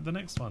the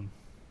next one.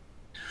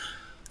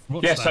 So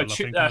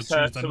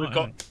we've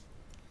got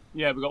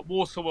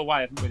Walsall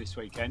away, haven't we, this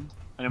weekend,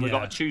 and then we've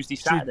got a Tuesday,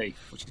 Saturday.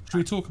 Should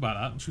we talk about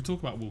that? Should we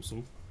talk about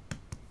Walsall?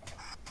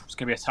 It's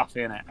going to be a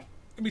toughie, isn't it?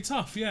 It'll be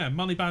tough, yeah.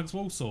 Moneybags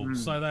Walsall,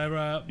 so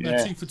they're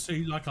 2 for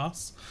 2 like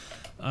us.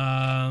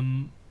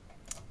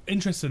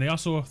 Interestingly, I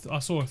saw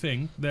a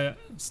thing that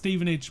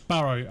Stevenage,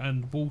 Barrow,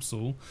 and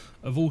Walsall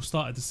have all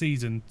started the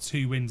season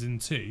 2 wins in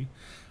 2,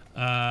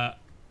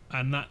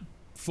 and that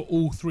for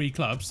all 3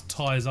 clubs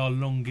ties our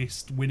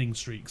longest winning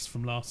streaks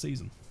from last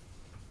season.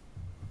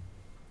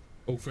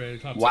 All 3 of the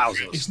clubs.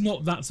 Wowzers. It's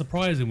not that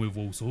surprising with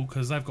Walsall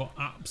because they've got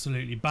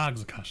absolutely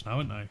bags of cash now,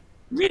 haven't they?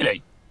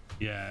 Really?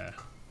 Yeah.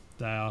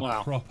 They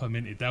are proper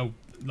minted. I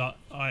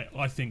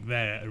think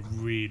they're a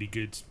really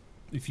good.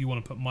 If you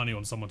want to put money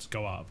on someone to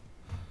go up,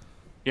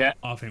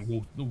 I think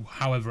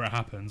however it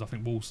happens, I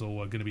think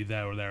Walsall are going to be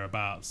there or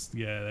thereabouts.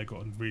 Yeah, they've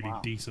got a really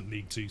decent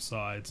League 2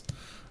 side.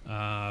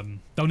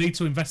 They'll need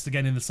to invest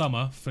again in the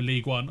summer for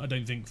League 1. I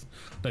don't think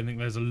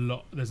there's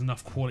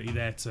enough quality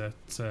there to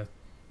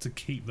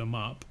keep them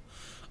up.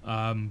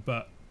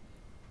 But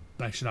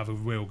they should have a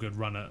real good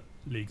run at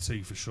League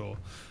 2 for sure.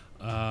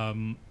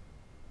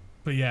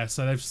 But yeah,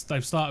 so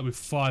they've started with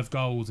 5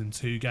 goals in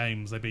 2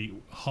 games. They beat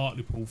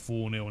Hartlepool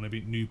 4-0 and they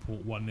beat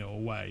Newport 1-0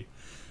 away.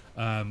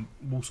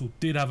 Walsall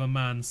did have a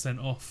man sent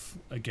off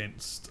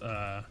against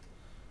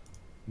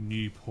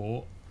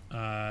Newport,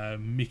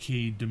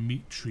 Mickey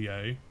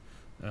Demetrio,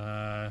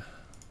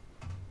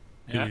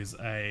 who is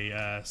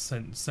a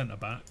centre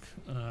back.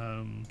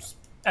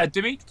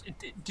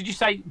 Did you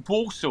say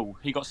Walsall?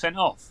 He got sent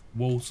off.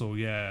 Walsall,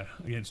 yeah,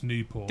 against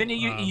Newport. Didn't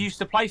he? He used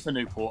to play for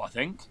Newport, I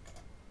think.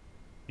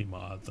 He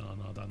might have done.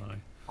 I don't know.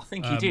 I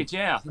think he did,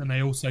 yeah. And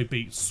they also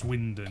beat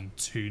Swindon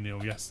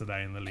 2-0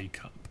 yesterday in the League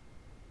Cup.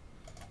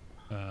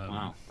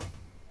 Wow.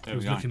 It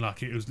was looking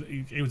like it was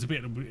a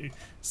bit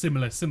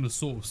similar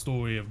sort of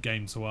story of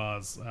game to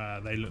ours.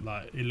 They looked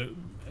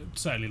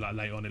certainly like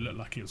late on. It looked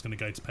like it was going to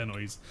go to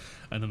penalties,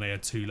 and then they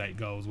had 2 late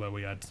goals where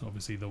we had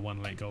obviously the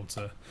 1 late goal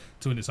to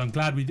win it. So I'm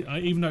glad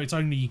even though it's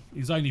only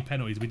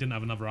penalties, we didn't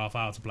have another half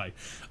hour to play.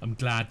 I'm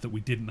glad that we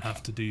didn't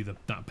have to do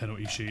that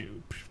penalty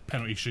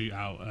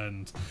shootout,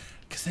 and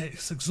because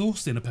it's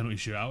exhausting, a penalty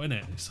shootout, isn't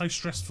it? It's so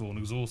stressful and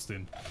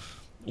exhausting.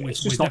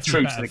 It's just not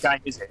true to the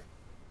game, is it?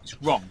 It's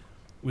wrong.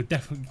 We're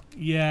definitely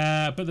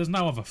but there's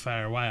no other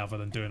fair way other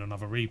than doing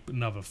another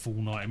full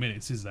 90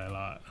 minutes, is there?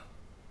 Like,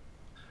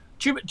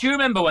 do you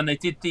remember when they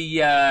did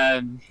the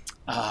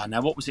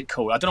now what was it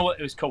called? I don't know what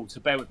it was called, so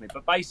bear with me.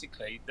 But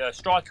basically, the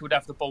striker would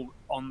have the ball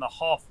on the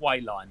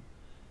halfway line.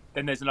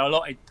 Then there's an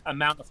allotted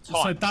amount of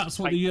time. So that's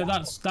what the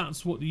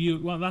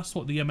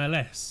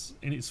MLS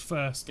in its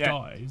first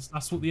guise.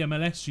 That's what the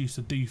MLS used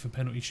to do for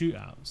penalty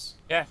shootouts.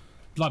 Yeah.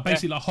 like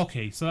basically like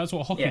hockey. So that's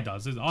what hockey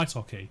does, is ice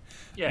hockey,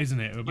 isn't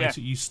it? Where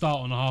basically you start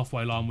on the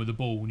halfway line with the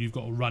ball and you've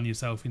got to run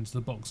yourself into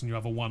the box and you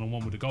have a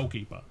one-on-one with the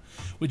goalkeeper,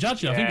 which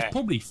actually I think is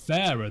probably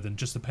fairer than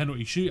just a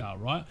penalty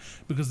shootout, right?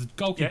 Because the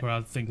goalkeeper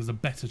I think has a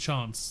better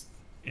chance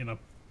in a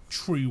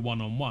true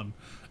one-on-one.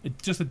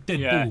 It's just a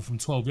dead ball from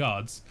 12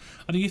 yards.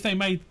 I think if they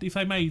made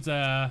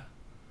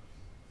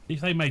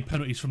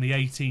penalties from the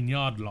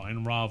 18-yard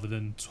line rather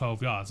than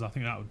 12 yards, I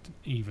think that would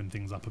even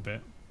things up a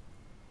bit.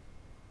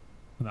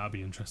 That would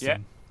be interesting. Yeah.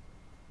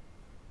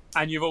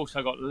 And you've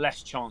also got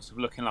less chance of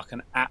looking like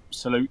an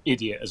absolute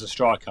idiot as a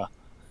striker,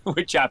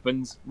 which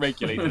happens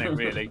regularly, doesn't it,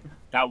 really?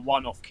 That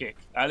one-off kick.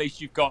 At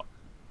least you've got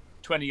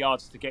 20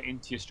 yards to get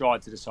into your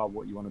stride to decide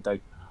what you want to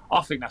do.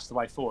 I think that's the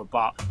way forward,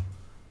 but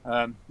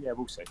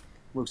we'll see.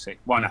 We'll see.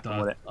 Won't happen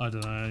with it. I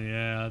don't know.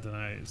 Yeah, I don't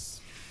know.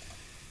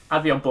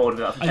 I'd be on board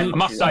with that. I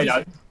must say,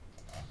 though.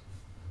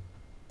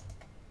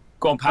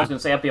 Go on, Pat. I was going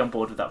to say I'd be on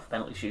board with that for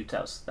penalty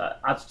shootouts. That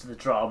adds to the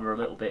drama a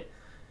little bit.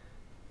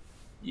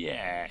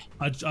 Yeah.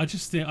 I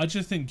just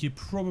think you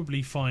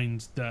probably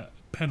find that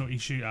penalty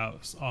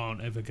shootouts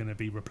aren't ever going to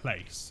be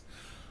replaced,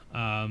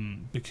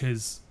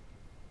 because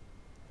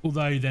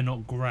although they're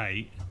not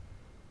great,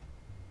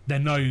 they're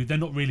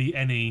not really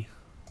any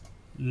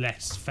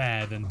less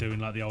fair than doing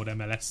like the old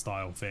MLS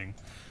style thing.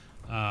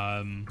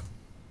 Not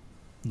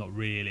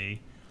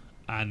really.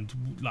 And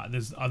like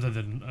there's other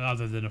than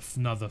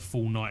another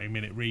full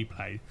 90-minute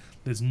replay,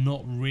 there's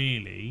not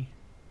really.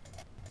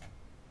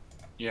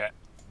 Yeah.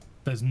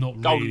 There's not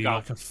golden really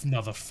goal. like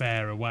another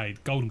fairer way.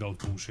 Golden goal's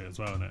bullshit as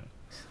well, isn't it?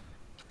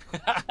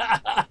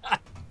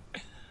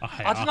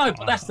 I don't know,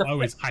 but I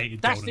always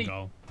hated golden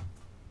goal.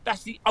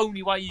 That's the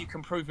only way you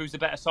can prove who's the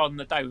better side on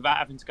the day without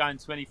having to go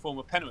into any form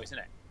of penalty, isn't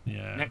it?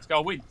 Yeah. Next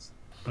goal wins.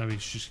 Maybe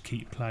just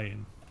keep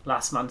playing.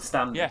 Last man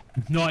standing. Yeah.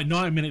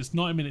 90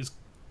 minutes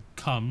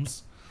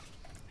comes.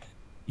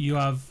 You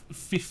have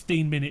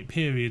 15-minute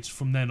periods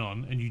from then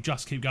on, and you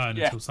just keep going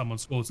until someone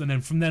scores, and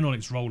then from then on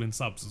it's rolling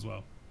subs as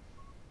well.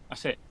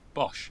 That's it.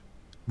 Bosh.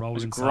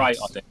 Rolling subs. Great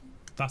idea.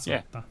 That's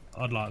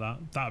I'd like that.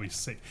 That'd be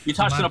sick. You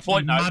touched on a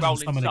point though. Imagine Rolling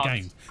some of the subs.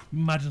 games.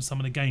 Imagine some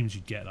of the games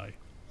you'd get though.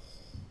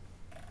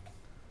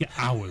 Yeah,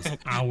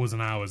 hours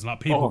and hours. Like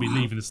people would be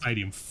leaving the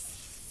stadium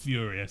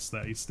furious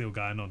that it's still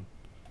going on.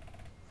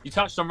 You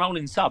touched on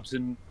rolling subs,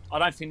 and I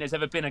don't think there's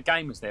ever been a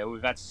game as there where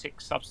we've had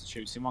 6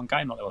 substitutes in one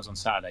game like there was on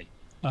Saturday.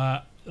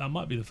 That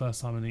might be the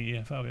first time in the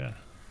EFL, yeah.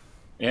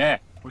 Yeah,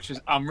 which is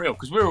unreal,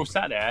 because we're all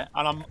sat there,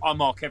 and I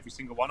mark every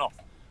single one off.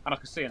 And I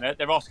can see, and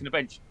they're asking the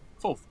bench,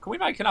 "Fourth, can we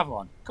make another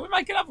one? Can we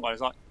make another one?" I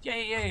was like,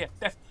 yeah.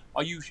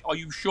 Are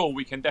you sure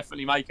we can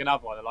definitely make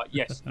another one? They're like,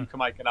 "Yes, you can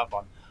make another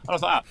one." And I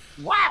was like,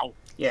 "Wow,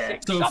 yeah."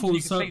 6 subs, you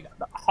can see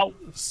the whole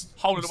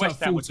of the West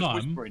Ham was just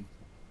whispering.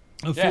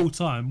 Full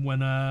time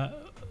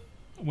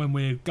when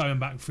we're going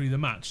back through the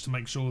match to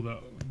make sure that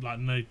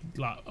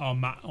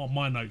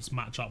my notes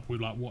match up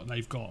with like what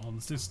they've got on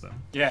the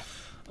system. Yeah.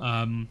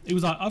 It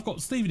was like I've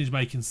got Stevenage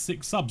making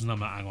 6 subs, and I'm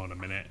like, hang on a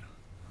minute,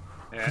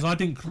 because I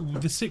didn't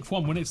the 6th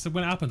one when it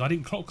happened, I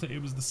didn't clock that it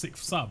was the 6th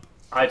sub.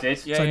 I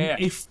did. Yeah. So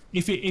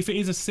if it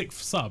is a 6th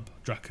sub,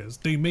 Drakkers,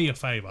 do me a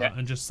favour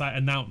and just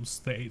announce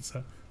that it's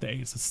a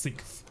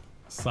 6th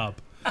sub.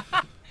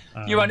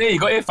 You weren't here. You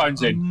got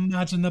earphones in.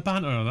 Imagine the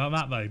banter on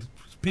that though.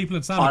 People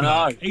in Sam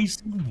like, he's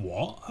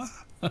what?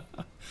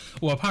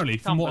 Well, apparently,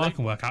 from what I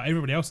can work out,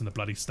 everybody else in the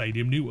bloody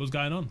stadium knew what was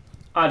going on.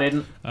 I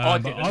didn't.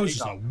 But I was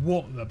just like,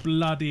 what the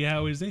bloody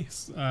hell is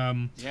this?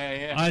 I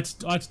had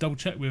to double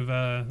check with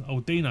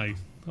old Dino. I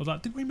was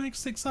like, did we make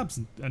 6 subs?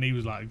 And he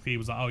was like,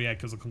 oh yeah,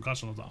 because of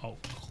concussion. I was like, oh,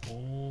 of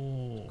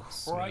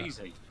course.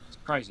 Crazy. Yeah. It's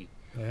crazy.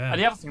 Yeah. And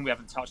the other thing we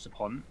haven't touched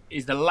upon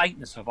is the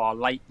lateness of our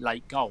late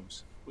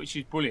goals, which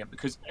is brilliant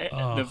because,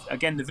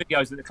 again, the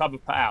videos that the club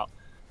have put out,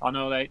 I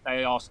know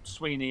they asked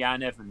Sweeney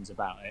and Evans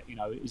about it. You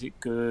know, is it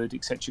good,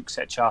 etc.,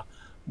 etc.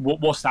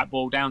 What's that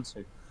boiled down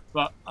to?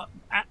 But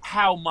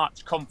how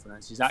much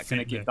confidence is that going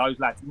to give those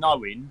lads,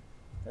 knowing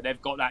that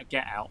they've got that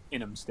get out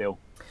in them still?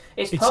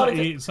 It's part of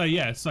it.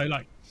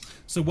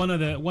 So one of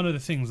the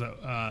things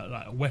that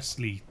like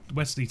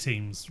Wesley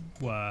teams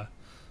were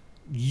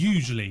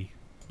usually,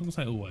 I'm not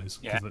gonna say always,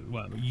 because they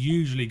were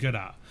usually good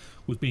at,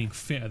 was being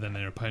fitter than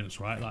their opponents.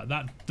 Right, like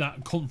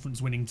that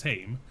conference winning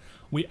team.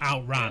 We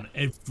outran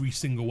every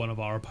single one of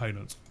our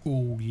opponents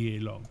all year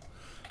long.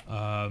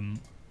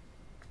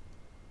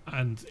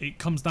 And it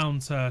comes down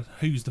to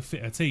who's the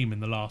fitter team in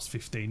the last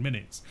 15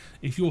 minutes.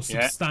 If you're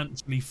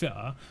substantially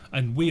fitter,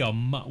 and we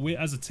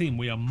as a team,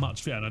 we are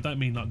much fitter, and I don't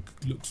mean like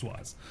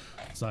looks-wise.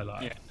 So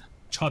like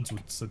Chuds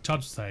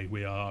would say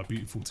we are a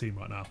beautiful team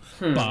right now.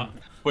 But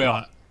we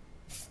are.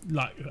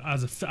 Like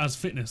as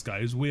fitness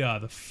goes, we are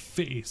the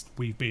fittest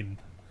we've been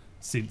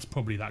since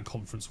probably that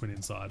conference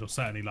winning side, or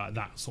certainly like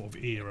that sort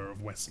of era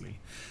of Wesley.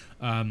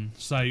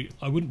 So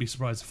I wouldn't be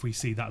surprised if we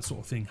see that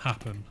sort of thing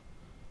happen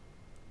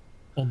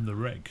on the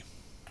reg.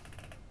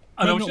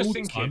 And I was just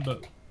thinking,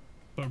 but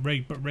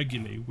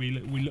regularly, we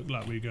look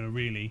like we're going to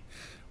really,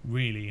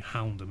 really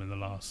hound them in the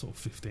last sort of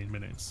 15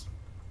 minutes.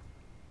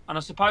 And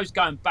I suppose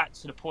going back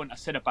to the point I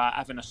said about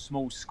having a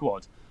small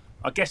squad,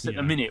 I guess at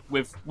the minute,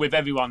 with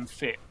everyone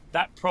fit,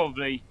 that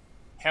probably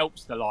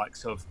helps the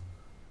likes of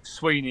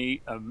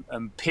Sweeney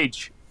and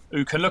Pidge,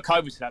 who can look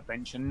over to that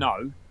bench and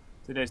know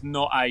that there's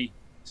not a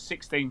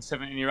 16,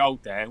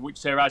 17-year-old there,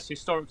 which there has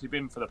historically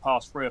been for the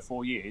past 3 or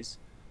 4 years,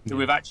 that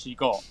we've actually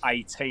got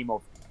a team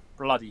of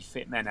bloody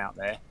fit men out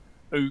there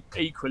who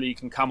equally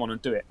can come on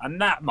and do it. And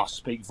that must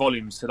speak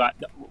volumes to that,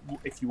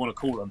 if you want to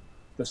call them,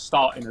 the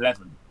starting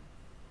 11.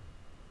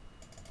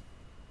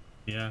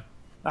 Yeah.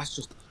 That's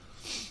just...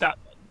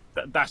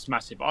 That's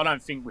massive. I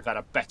don't think we've had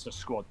a better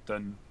squad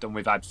than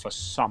we've had for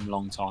some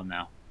long time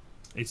now.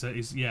 It's that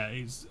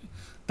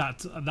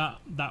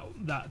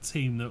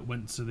team that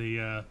went to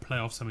the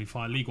playoff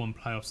semi-final, League One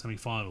playoff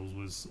semi-finals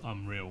was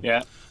unreal.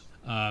 Yeah.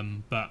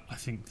 But I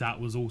think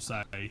that was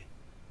also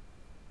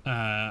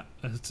a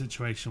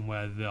situation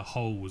where the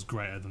whole was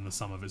greater than the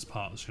sum of its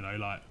parts. You know,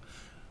 like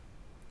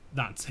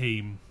that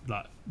team,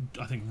 like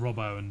I think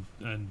Robbo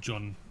and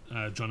John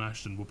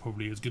Ashton were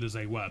probably as good as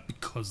they were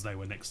because they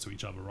were next to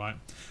each other, right?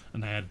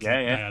 And they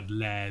had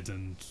Laird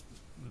and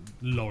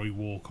Laurie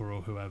Walker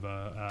or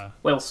whoever.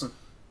 Wilson.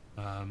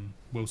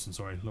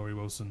 Laurie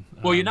Wilson.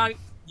 Well, you know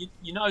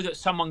that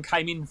someone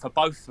came in for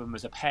both of them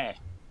as a pair,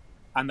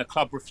 and the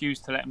club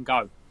refused to let them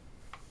go.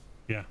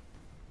 Yeah.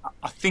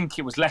 I think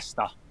it was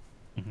Leicester.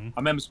 Mm-hmm. I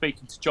remember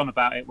speaking to John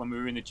about it when we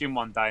were in the gym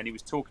one day, and he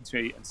was talking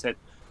to me and said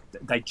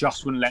they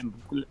just wouldn't let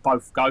them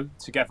both go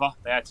together.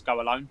 They had to go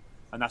alone,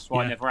 and that's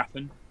why it never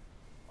happened.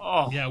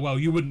 Oh. Yeah, well,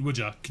 you wouldn't, would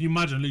you? Can you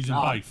imagine losing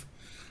both?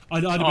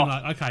 I'd have been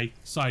like, okay,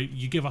 so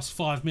you give us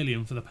 $5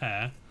 million for the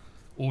pair,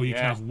 or you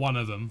can have one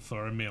of them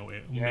for a meal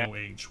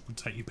each. We'll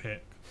take your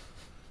pick.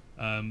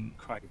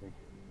 Crazy.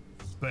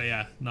 But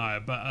I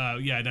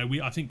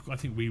think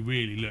we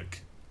really look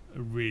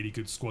a really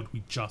good squad.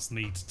 We just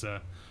need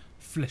to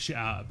flesh it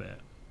out a bit.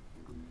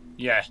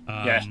 Yeah.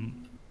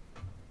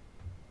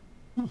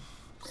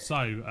 So,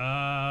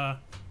 I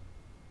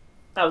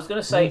was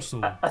going to say,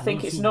 I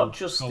think it's not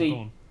just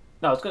the.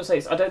 No, I was going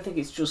to say, I don't think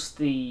it's just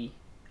the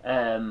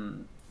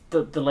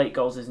late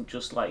goals. Isn't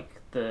just like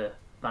the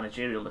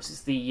managerialness.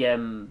 It's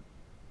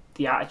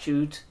the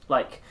attitude.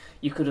 Like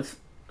you could have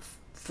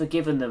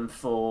forgiven them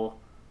for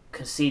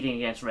conceding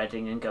against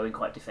Reading and going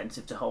quite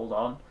defensive to hold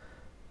on,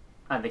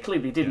 and they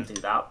clearly didn't do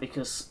that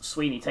because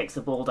Sweeney takes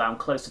the ball down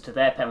closer to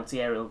their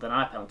penalty area than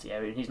our penalty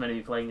area, and he's meant to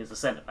be playing as a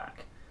centre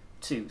back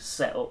to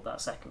set up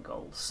that second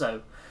goal.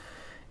 So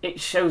it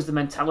shows the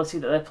mentality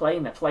that they're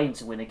playing. They're playing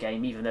to win a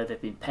game, even though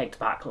they've been pegged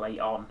back late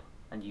on,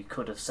 and you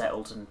could have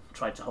settled and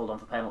tried to hold on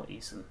for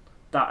penalties, and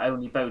that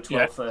only bodes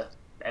well for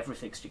every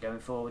fixture going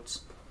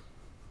forwards.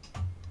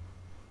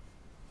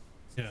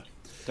 Yeah,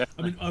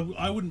 definitely. I mean,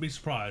 I wouldn't be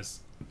surprised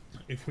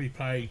if we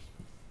play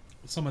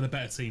some of the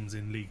better teams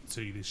in League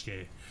 2 this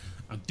year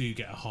and do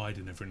get a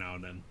hiding every now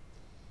and then.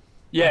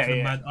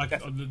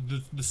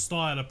 The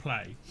style of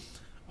play,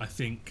 I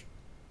think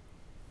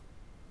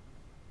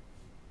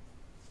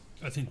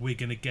we're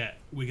gonna get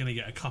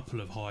a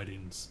couple of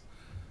hide-ins.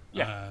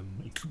 Yeah,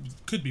 it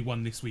could be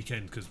one this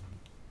weekend because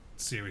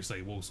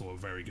seriously, Walsall are a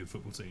very good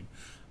football team.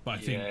 But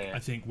I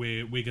think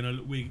we're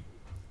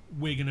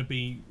gonna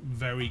be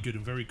very good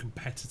and very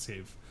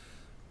competitive.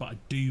 But I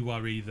do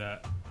worry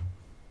that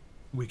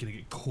we're gonna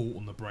get caught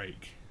on the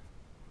break.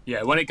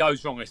 Yeah, when it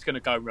goes wrong, it's gonna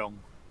go wrong.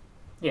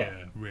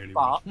 Yeah, really.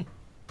 But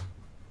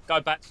go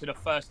back to the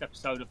first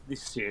episode of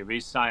this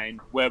series, saying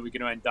where we're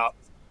going to end up.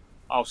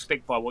 I'll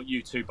stick by what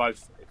you two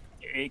both.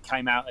 It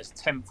came out as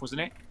 10th,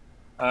 wasn't it?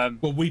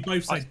 Well, we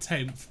both said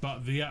 10th,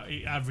 but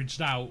it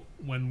averaged out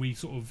when we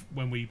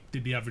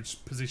did the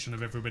average position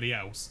of everybody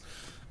else.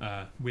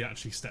 We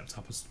actually stepped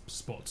up a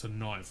spot to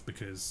 9th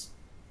because.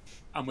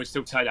 And we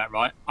still take that,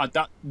 right?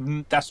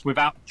 That's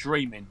without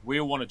dreaming. We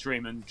all want to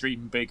dream and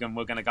dream big, and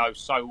we're going to go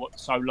so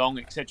long,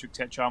 etc.,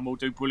 and we'll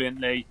do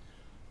brilliantly.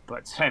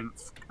 But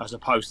 10th, as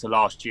opposed to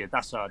last year,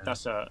 that's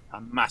a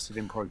massive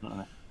improvement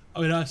on it.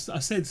 I mean, I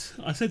said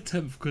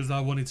 10th because I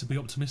wanted to be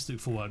optimistic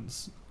for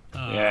once.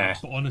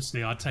 But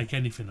honestly, I'd take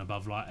anything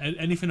above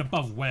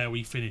where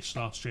we finished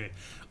last year.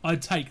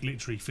 I'd take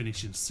literally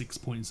finishing 6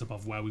 points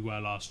above where we were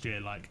last year.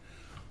 Like,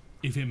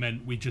 if it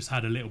meant we just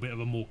had a little bit of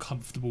a more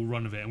comfortable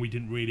run of it and we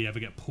didn't really ever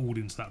get pulled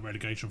into that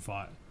relegation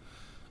fight.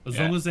 As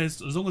long as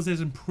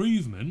there's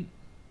improvement,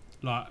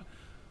 like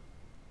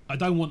I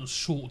don't want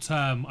short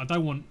term. I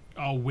don't want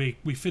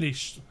we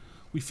finished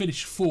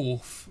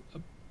 4th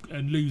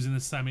and losing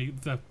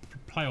the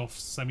playoff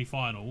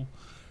semi-final,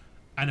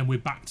 and then we're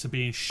back to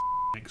being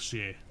next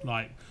year.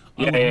 Like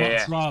I would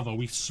much rather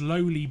we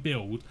slowly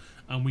build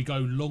and we go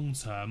long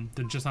term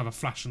than just have a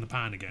flash in the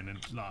pan again and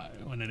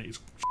then it's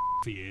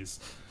for years.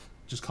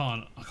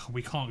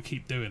 We can't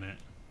keep doing it.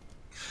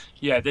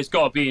 Yeah, there's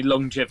got to be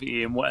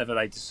longevity in whatever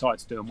they decide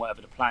to do and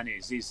whatever the plan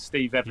is. Is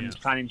Steve Evans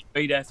planning to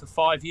be there for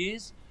 5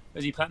 years?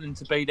 Is he planning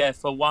to be there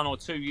for 1 or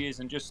 2 years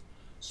and just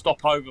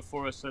stop over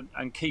for us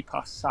and keep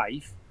us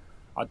safe?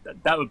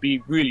 That would be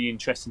really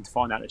interesting to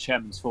find out the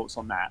chairman's thoughts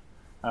on that.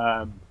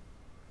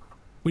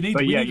 We need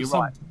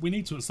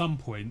to at some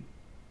point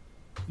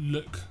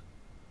look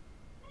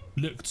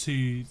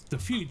to the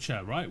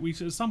future,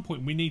 right? At some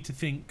point we need to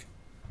think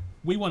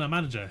We want a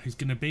manager who's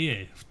going to be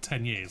here for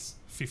 10 years,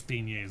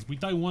 15 years. We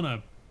don't want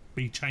to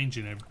be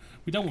changing him.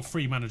 We don't want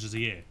 3 managers a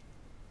year.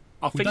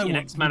 I think your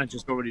next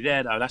manager's already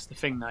there, though. That's the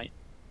thing, mate.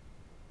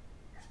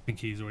 I think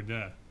he's already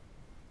there.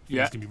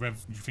 Yeah. You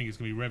think it's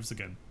going to be Revs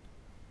again?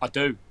 I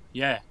do,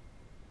 yeah.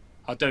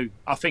 I do.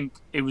 I think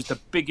it was the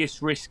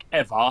biggest risk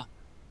ever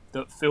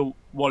that Phil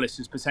Wallace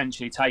has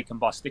potentially taken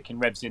by sticking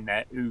Revs in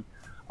there, who,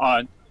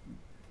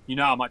 you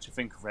know how much I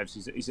think of Revs.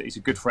 He's a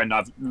good friend. I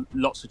have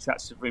lots of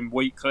chats with him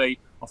weekly.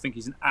 I think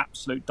he's an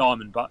absolute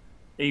diamond, but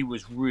he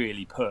was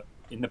really put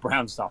in the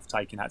brown stuff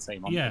taking that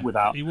team on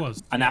without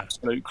an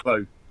absolute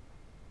clue.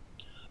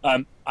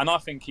 And I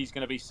think he's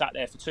going to be sat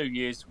there for 2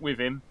 years with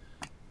him.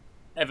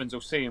 Evans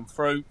will see him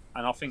through,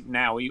 and I think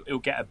now he'll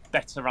get a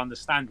better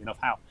understanding of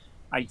how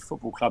a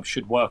football club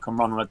should work and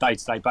run on a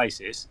day-to-day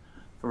basis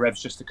for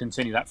Revs just to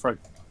continue that through.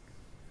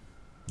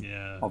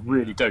 Yeah. I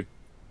really do.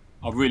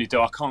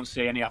 I can't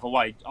see any other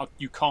way.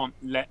 You can't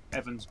let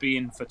Evans be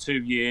in for 2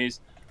 years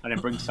and then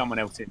bring someone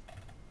else in.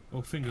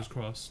 Well, fingers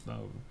crossed.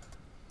 No.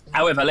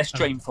 However, let's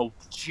dream for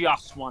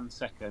just 1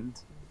 second.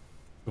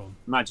 Go on.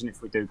 Imagine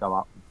if we do go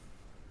up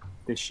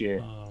this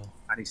year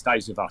and he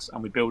stays with us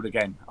and we build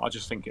again. I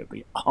just think it would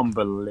be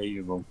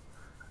unbelievable.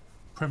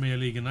 Premier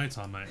League in no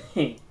time,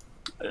 mate.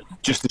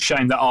 Just a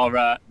shame that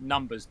our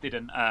numbers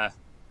didn't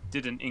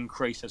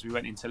increase as we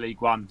went into League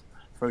One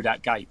through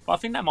that gate. But I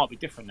think that might be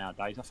different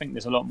nowadays. I think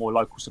there's a lot more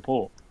local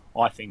support.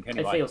 I think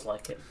anyway. It feels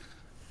like it.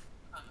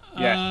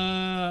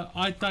 Yeah.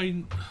 I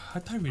don't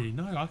really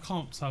know. I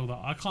can't tell that.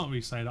 I can't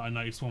really say that I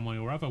noticed one way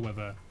or other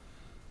whether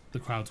the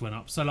crowds went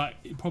up. So like,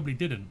 it probably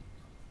didn't.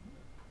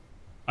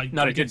 I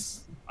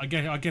guess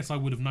I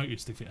would have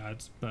noticed if it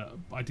had, but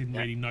I didn't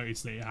really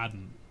notice that it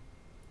hadn't.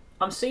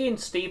 I'm seeing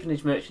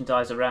Stevenage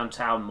merchandise around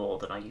town more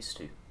than I used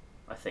to,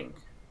 I think.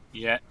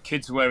 Yeah,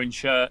 kids wearing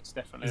shirts,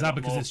 definitely. Is that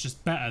because it's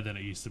just better than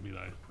it used to be,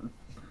 though?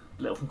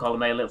 Little from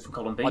column A, little from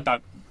column B. I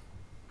don't.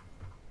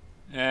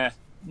 Yeah,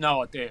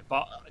 no idea.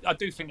 But I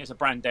do think there's a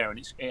brand there,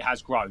 and it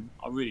has grown.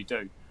 I really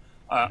do.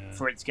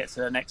 For it to get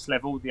to the next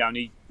level, the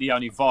only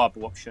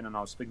viable option, and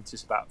I was speaking to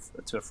this about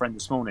to a friend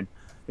this morning,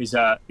 is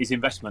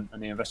investment,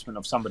 and the investment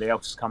of somebody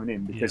else coming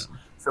in, because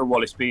Phil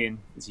Wallace being,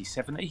 is he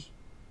 70?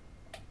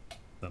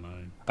 Don't know.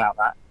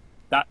 About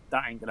that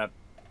ain't gonna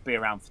be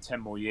around for 10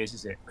 more years,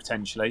 is it?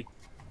 Potentially.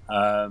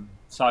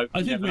 So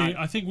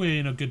I think we're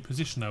in a good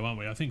position though, aren't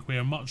we? I think we're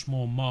a much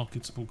more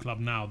marketable club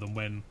now than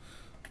when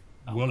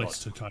Wallace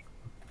took over.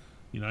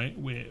 You know,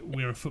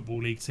 we're a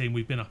football league team.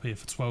 We've been up here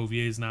for 12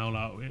 years now.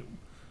 Like,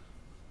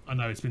 I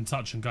know it's been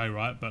touch and go,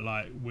 right? But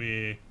like,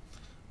 we're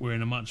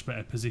in a much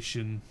better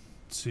position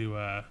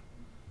to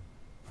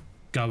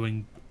go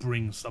and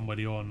bring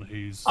somebody on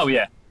who's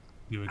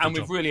and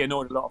we've really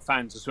annoyed a lot of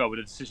fans as well with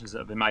the decisions that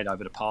have been made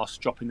over the past,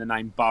 dropping the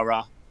name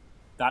Borough,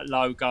 that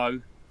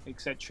logo,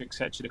 etc.,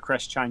 the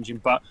crest changing.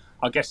 But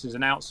I guess as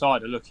an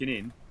outsider looking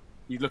in,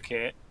 you look at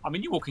it. I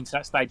mean, you walk into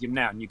that stadium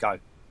now and you go,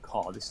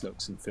 "God, this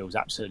looks and feels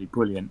absolutely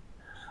brilliant."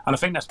 And I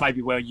think that's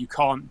maybe where you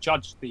can't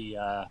judge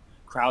the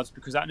crowds,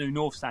 because that new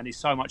North Stand is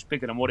so much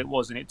bigger than what it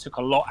was, and it took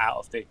a lot out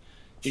of the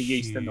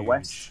East and the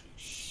West.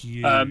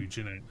 Huge,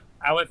 isn't it?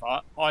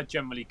 However, I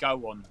generally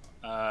go on.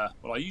 I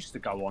used to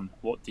go on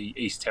what the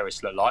East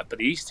Terrace looked like, but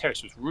the East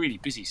Terrace was really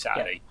busy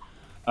Saturday.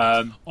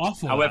 I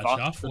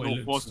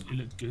thought it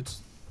looked good.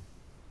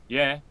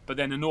 Yeah, but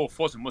then the North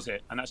wasn't, was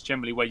it? And that's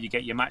generally where you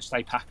get your match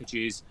day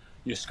packages,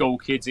 your school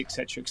kids,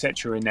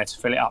 etc., in there to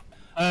fill it up.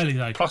 Early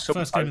though,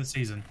 first game of the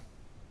season.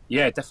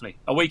 Yeah, definitely.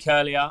 A week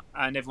earlier,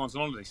 and everyone's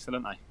on holiday still,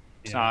 aren't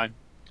they? Yeah. So,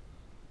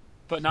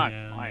 but no,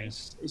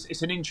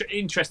 it's an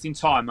interesting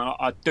time, and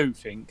I do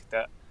think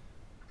that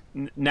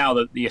now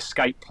that the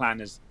escape plan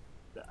has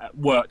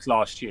worked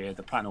last year,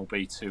 the plan will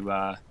be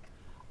to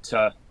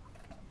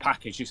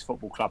package this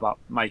football club up,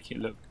 make it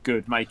look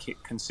good, make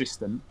it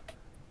consistent,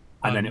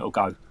 and then it'll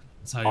go.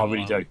 I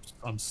really do.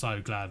 I'm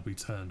so glad we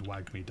turned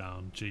Wagme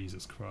down.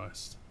 Jesus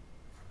Christ.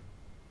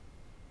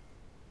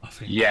 I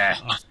think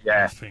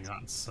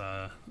that's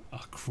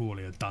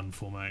Crawley are done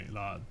for, mate.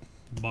 Like,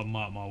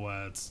 mark my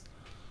words.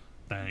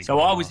 So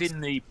I was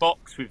in the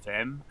box with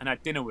them and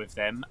had dinner with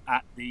them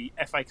at the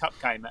FA Cup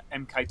game at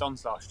MK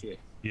Dons last year.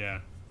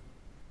 Yeah.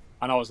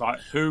 And I was like,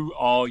 "Who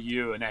are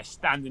you?" And they're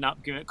standing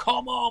up, giving it,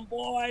 "Come on,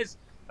 boys!"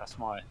 That's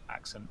my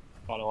accent,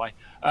 by the way.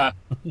 And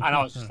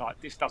I was just like,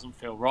 "This doesn't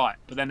feel right."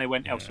 But then they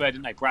went elsewhere,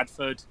 didn't they?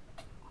 Bradford,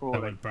 Crawley.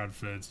 They went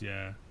Bradford,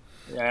 yeah.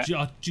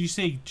 Do you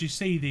see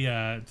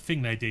the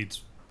thing they did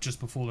just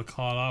before the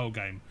Carlisle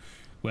game,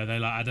 where they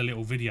like had a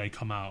little video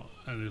come out,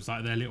 and it was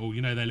like their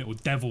little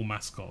devil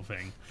mascot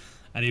thing,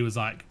 and he was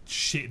like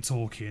shit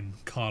talking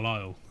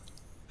Carlisle,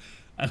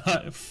 and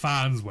like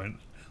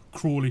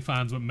Crawley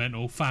fans went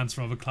mental, fans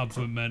from other clubs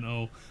went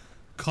mental,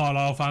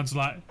 Carlisle fans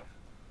were like,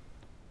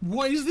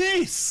 "What is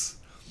this?"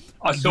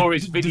 I saw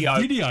his video.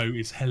 The video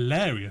is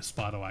hilarious,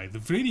 by the way. The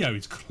video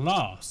is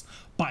class,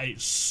 but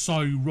it's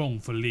so wrong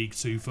for League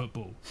 2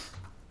 football.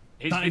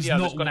 That is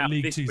not what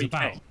League 2 is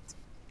about.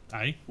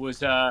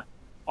 Was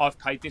I've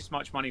paid this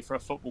much money for a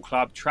football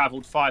club,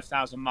 travelled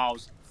 5,000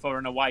 miles for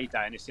an away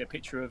day, and it's a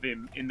picture of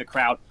him in the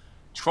crowd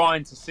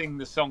trying to sing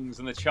the songs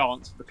and the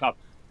chants of the club,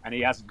 and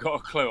he hasn't got a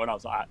clue. And I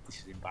was like, this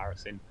is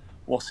embarrassing.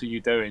 What are you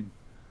doing?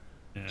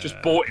 Yeah.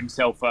 Just bought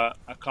himself a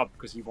club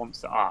because he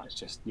wants to. It's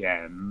just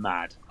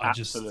mad.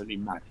 Absolutely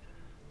mad.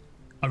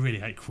 I really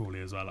hate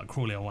Crawley as well. Like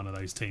Crawley are one of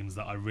those teams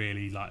that I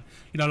really like.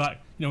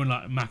 When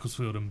like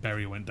Macclesfield and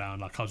Bury went down,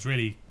 like I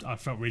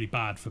felt really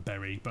bad for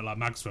Bury, but like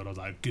Macclesfield, I was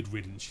like, good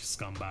riddance, you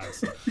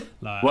scumbags.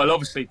 Like, well,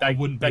 obviously they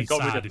wouldn't they be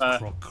got sad rid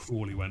of if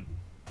Crawley went.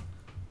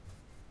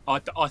 I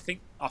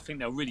think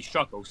they'll really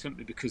struggle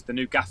simply because the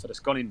new gaffer that's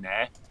gone in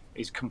there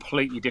is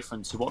completely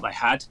different to what they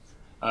had.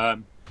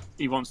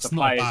 He wants the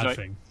players. Not a bad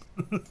thing.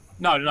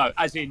 No.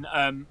 As in,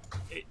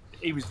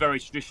 he was very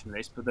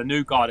traditionalist, but the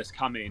new guy that's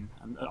come in,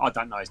 and I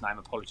don't know his name,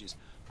 apologies,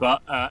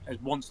 but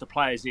wants the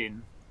players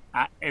in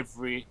at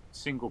every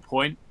single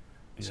point.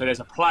 Yeah. So there's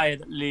a player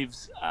that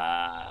lives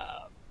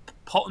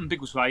Potton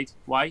Biggleswade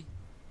way.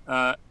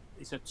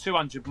 It's a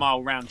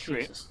 200-mile round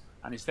trip, Jesus.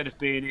 And instead of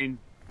being in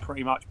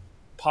pretty much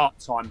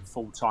part-time,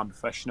 full-time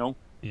professional,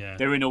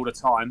 they're in all the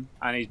time,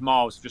 and his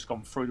miles have just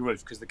gone through the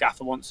roof because the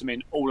gaffer wants them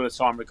in all of the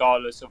time,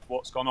 regardless of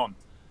what's gone on.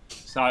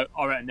 So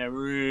I reckon they're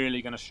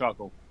really going to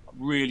struggle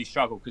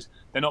because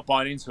they're not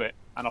buying into it,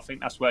 and I think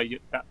that's where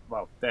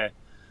their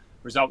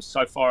results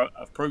so far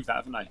have proved that,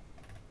 haven't they?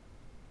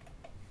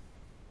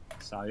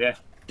 So yeah,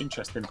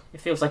 interesting.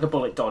 It feels like a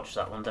bullet dodge,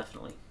 that one,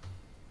 definitely.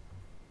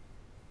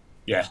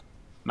 Yeah,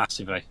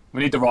 massively.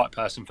 We need the right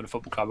person for the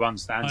football club who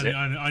understands it.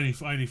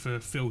 Only for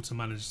Phil to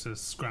manage to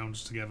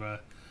scrounge together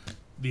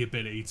the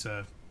ability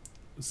to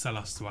sell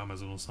us to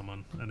Amazon or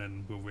someone, and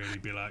then we'll really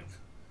be like,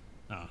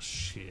 oh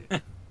shit.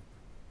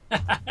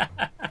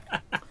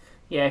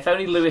 Yeah, if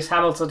only Lewis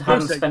Hamilton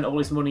hadn't spent all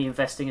his money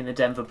investing in the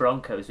Denver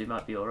Broncos, we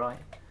might be all right.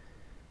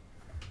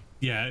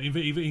 Yeah,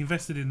 he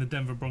invested in the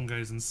Denver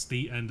Broncos and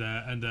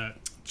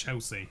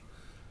Chelsea.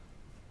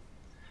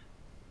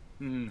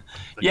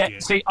 Yeah,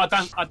 see,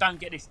 I don't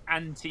get this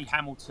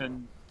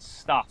anti-Hamilton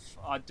stuff.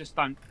 I just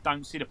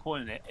don't see the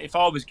point in it. If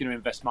I was going to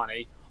invest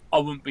money, I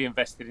wouldn't be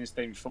invested in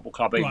Stevenage Football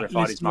Club either if I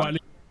had his money.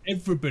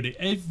 Everybody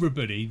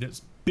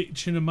that's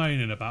bitching and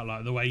moaning about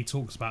like the way he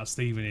talks about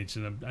Stevenage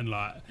and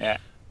like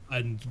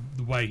and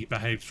the way he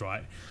behaves,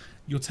 right?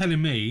 You're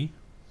telling me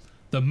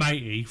the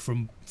matey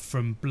from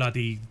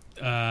bloody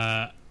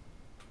I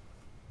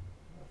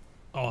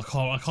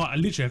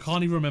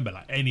can't even remember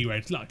like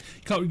anyway. Like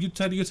you're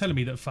telling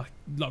me that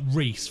like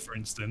Reese, for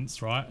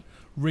instance, right?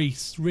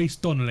 Reese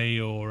Donnelly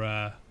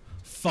or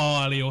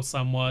Farley or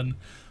someone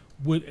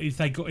would if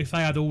they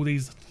had all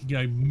these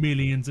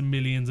millions and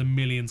millions and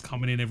millions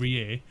coming in every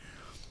year,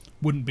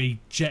 wouldn't be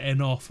jetting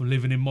off and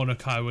living in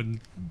Monaco and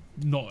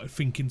not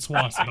thinking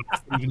twice about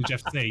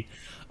Stevenage FC.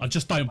 I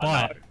just don't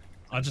buy it.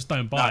 I just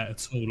don't buy it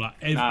at all. Like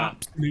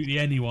absolutely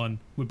anyone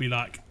would be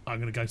like, I'm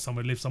going to go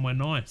somewhere, live somewhere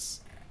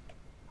nice.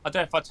 I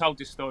don't know if I told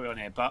this story on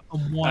here, but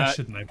and why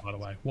shouldn't they? By the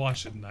way, why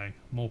shouldn't they?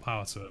 More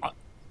power to it.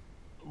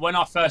 When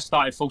I first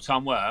started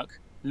full-time work,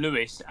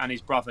 Lewis and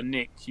his brother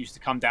Nick used to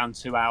come down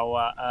to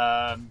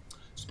our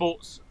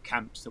sports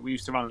camps that we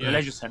used to run at the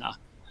leisure centre,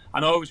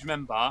 and I always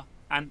remember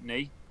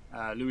Anthony,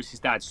 Lewis's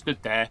dad, stood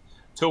there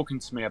talking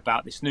to me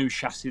about this new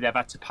chassis they've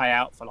had to pay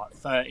out for like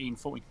 13,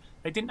 14.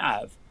 They didn't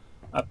have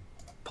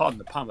pardon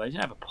the pun, but they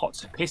didn't have a pot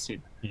to piss in.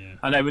 Yeah.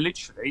 And they were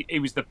literally, he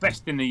was the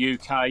best in the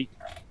UK.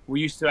 We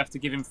used to have to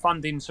give him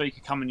funding so he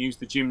could come and use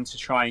the gym to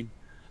train.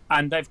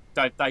 And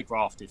they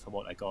grafted for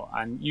what they got.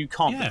 And you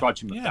can't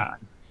begrudge him of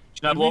that. Do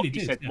you know what? Really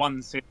he said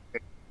one silly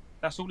thing.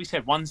 That's all he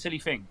said, one silly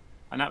thing.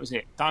 And that was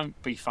it.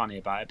 Don't be funny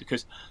about it,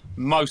 because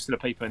most of the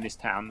people in this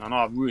town, and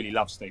I really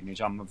love Stevenage,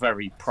 I'm a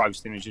very pro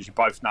Stevenage, as you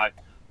both know,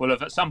 will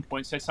have at some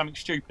point said something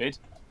stupid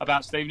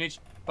about Stevenage,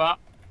 but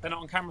they're not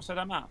on camera, so it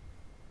don't matter.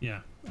 Yeah,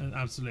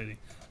 absolutely.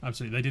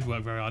 They did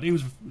work very hard.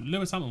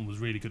 Lewis Hamilton was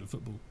really good at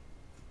football.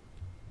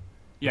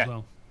 Yeah. As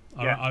well.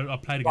 I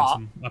played against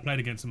him. I played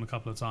against him a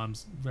couple of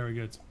times. Very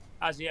good.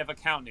 Has he ever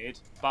counted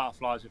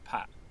butterflies with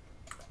Pat?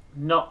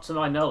 Not to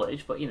my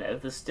knowledge, but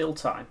there's still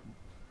time.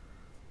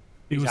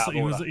 He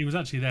was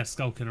actually there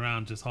skulking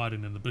around, just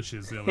hiding in the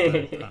bushes the other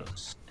day.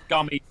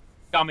 Scummy.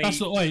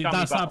 That's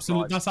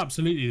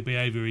absolutely the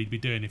behaviour he'd be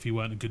doing if he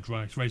weren't a good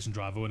racing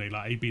driver, wouldn't he?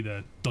 Like he'd be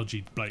the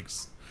dodgy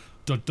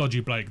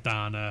bloke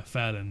down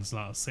Fairlands,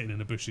 like sitting in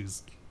the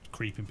bushes,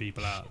 creeping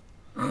people out.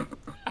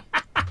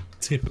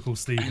 Typical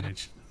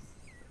Stevenage.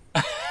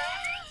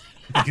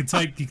 You can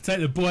take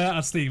the boy out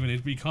of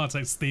Stevenage, but you can't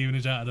take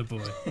Stevenage out of the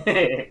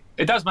boy.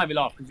 It does make me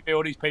laugh because you hear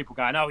all these people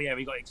going, "Oh yeah,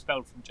 we got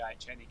expelled from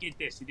JHN. He did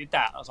this, he did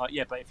that." I was like,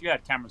 "Yeah, but if you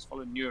had cameras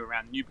following you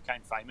around and you became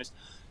famous,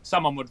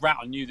 someone would rat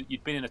on you that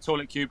you'd been in a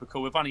toilet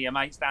cubicle with one of your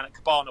mates down at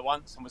Cabana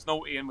once and was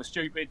naughty and was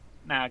stupid.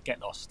 Now get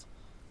lost.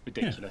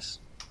 Ridiculous."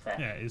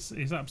 Yeah, it's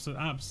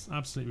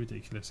absolutely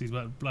ridiculous. He's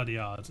worked bloody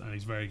hard and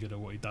he's very good at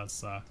what he does.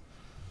 So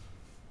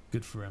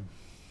good for him.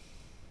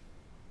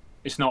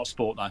 It's not a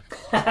sport though.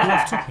 We're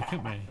off topic,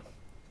 aren't we?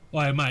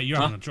 Well, mate, you're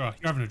having a draft.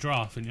 You're having a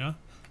draft, aren't you?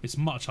 It's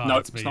much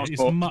harder to be.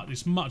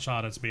 It's much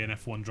harder to be an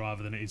F1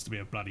 driver than it is to be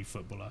a bloody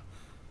footballer.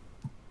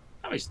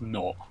 No, it's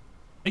not.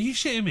 Are you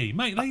shitting me,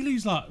 mate? They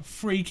lose like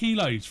 4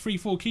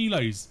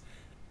 kilos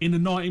in a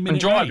 90-minute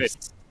drive race.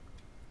 it.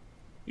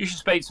 You should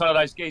speak to one of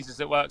those geezers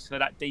that works for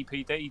that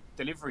DPD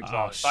delivery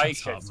driver.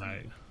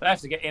 They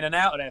have to get in and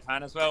out of their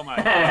van as well,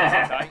 mate.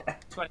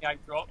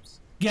 28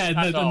 drops. Yeah,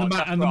 and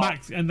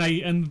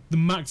the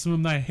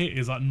maximum they hit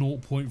is like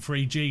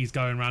 0.3 Gs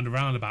going round a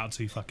roundabout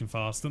too fucking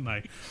fast, don't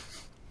they?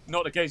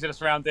 Not the geezer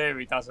that's around there.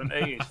 He doesn't.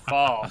 He is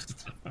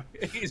fast.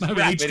 He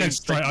just goes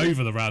straight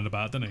over the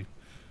roundabout, doesn't he?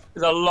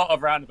 There's a lot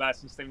of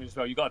roundabouts in Stevenage as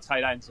well. You've got to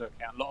take that into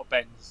account. A lot of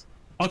bends.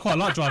 I quite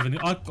like driving.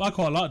 I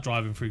quite like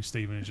driving through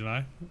Stevenage. You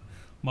know,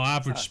 my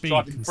average speed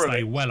can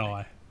stay well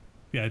high.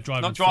 Yeah,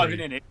 driving. Not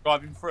driving in it,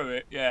 driving through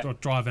it. Yeah.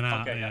 Driving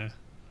out. Yeah.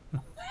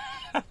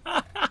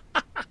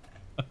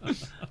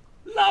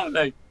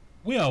 Lovely.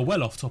 We are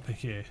well off topic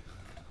here.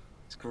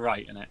 It's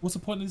great, isn't it? What's the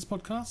point of this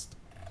podcast?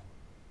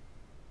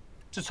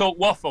 To talk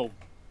waffle.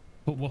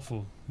 But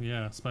waffle.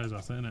 Yeah, I suppose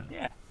that's it, isn't it?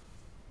 Yeah.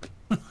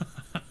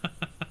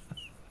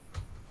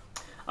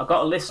 I've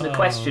got a listener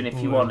question if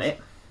you want it.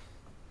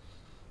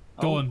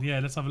 Go on, yeah,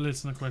 let's have a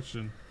listener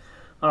question.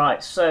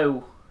 Alright,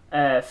 so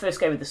first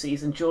game of the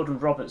season, Jordan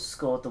Roberts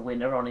scored the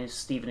winner on his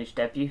Stevenage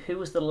debut. Who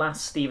was the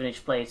last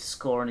Stevenage player to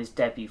score on his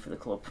debut for the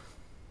club?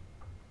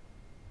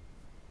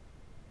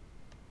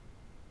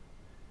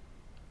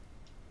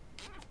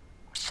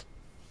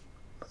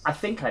 I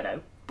think I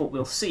know, but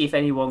we'll see if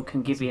anyone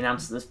can give me an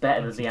answer that's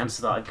better than the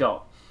answer that I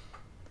got.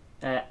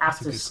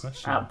 Ask us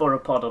at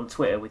BoroughPod on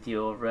Twitter with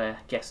your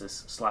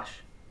guesses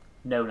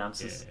 / known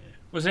answers. Yeah.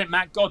 Was it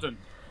Matt Godden?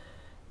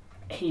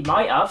 He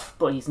might have,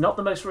 but he's not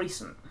the most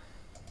recent.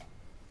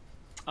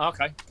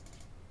 Okay.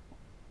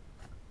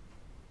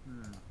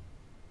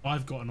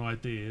 I've got an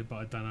idea, but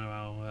I don't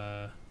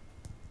know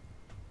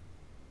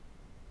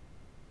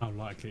how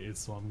likely it is,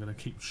 so I'm going to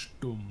keep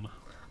stum.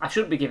 I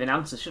shouldn't be giving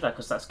answers, should I?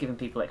 Because that's giving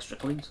people extra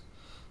clues.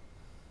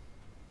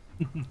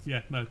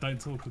 Yeah, no,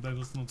 let's not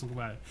talk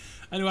about it.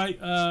 Anyway,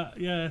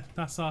 yeah,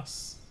 that's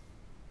us.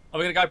 Are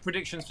we going to go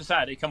predictions for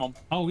Saturday? Come on.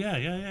 Oh,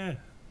 yeah,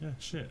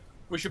 shit.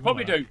 We should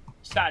probably do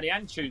Saturday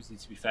and Tuesday,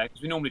 to be fair,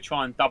 because we normally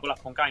try and double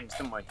up on games,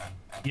 don't we?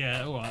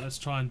 Yeah, alright, let's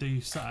try and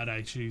do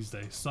Saturday,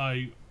 Tuesday.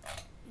 So,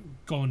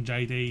 go on,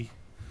 JD.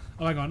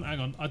 Oh, hang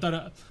on. I don't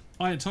know.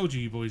 I ain't told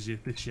you boys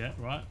this yet,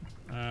 right?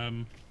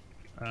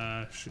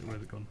 Shit,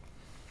 where's it gone?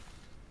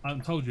 I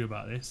haven't told you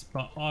about this,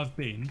 but I've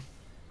been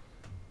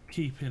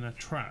keeping a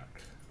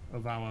track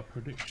of our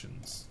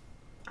predictions.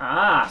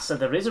 Ah, so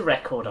there is a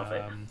record of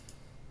it.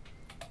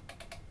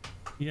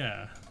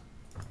 Yeah.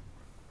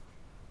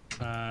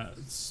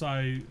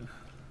 So,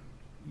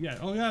 yeah.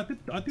 Oh, yeah.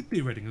 I did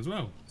do Reading as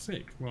well.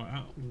 Sick. Right,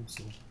 out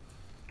Walsall.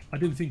 I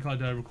didn't think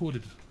I'd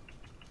recorded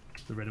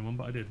the Reading one,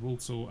 but I did.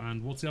 Walsall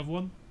and what's the other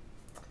one?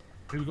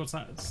 Who we got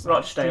that?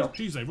 Rochdale.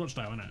 Tuesday,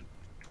 Rochdale, isn't it?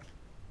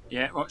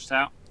 Yeah,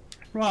 Rochdale.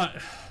 Right,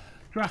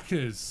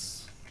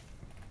 Drakkers.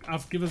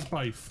 Give us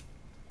both.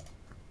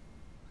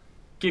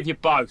 Give you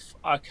both.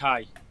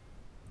 Okay.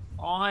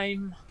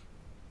 I'm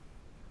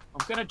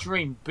going to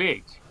dream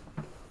big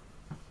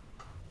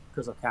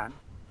because I can.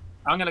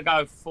 I'm going to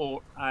go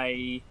for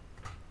a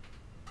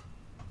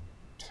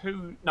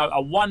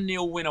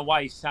 1-0 win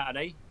away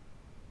Saturday.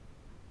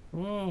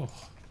 Oh.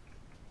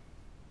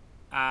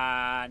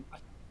 And a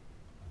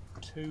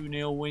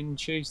 2-0 win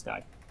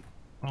Tuesday.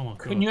 Oh my God.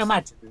 Can you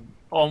imagine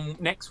on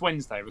next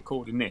Wednesday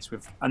recording this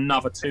with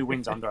another 2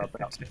 wins under our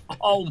belts?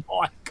 Oh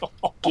my God.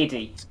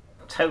 Giddy.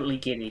 Totally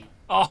giddy.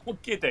 Oh,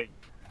 giddy.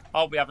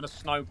 I'll be having a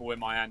snowball in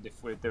my hand if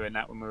we're doing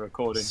that when we're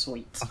recording.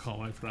 Sweet. I can't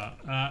wait for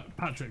that.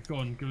 Patrick, go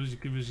on. Give us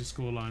your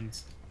score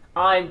lines.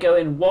 I'm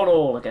going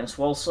 1-1 against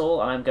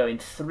Walsall, and I'm going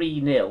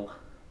 3-0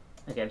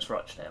 against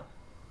Rochdale.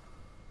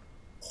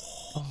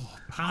 Oh,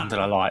 Pat. Under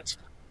the lights.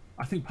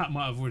 I think Pat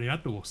might have already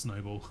had the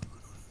snowball.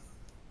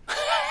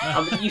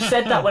 You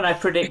said that when I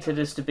predicted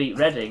us to beat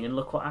Reading, and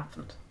look what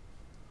happened.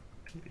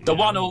 The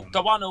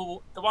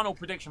 1-0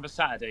 prediction for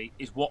Saturday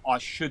is what I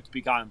should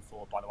be going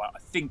for, by the way. I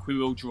think we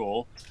will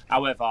draw.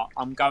 However,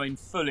 I'm going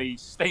fully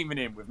steaming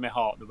in with my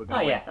heart that we're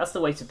going to win. Yeah, that's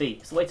the way to be.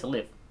 It's the way to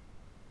live.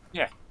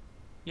 Yeah.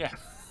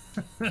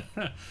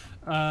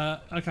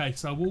 Okay,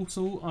 so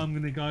Walsall, I'm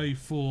going to go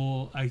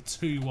for a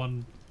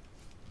 2-1.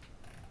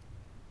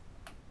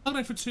 I'll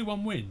go for a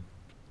 2-1 win.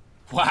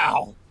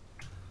 Wow.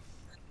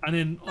 And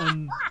then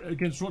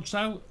against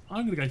Rochdale,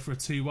 I'm going to go for a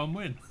 2-1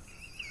 win.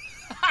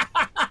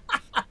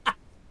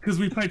 Because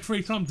we played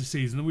 3 times this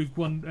season and we've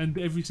won, and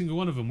every single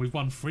one of them we've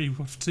won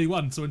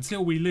 2-1. So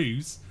until we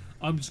lose,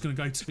 I'm just going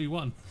to go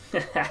 2-1.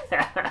 Okay.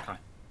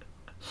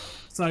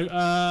 So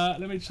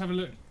let me just have a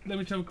look. Let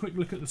me just have a quick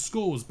look at the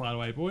scores, by the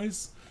way,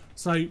 boys.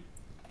 So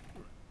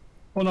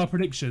on our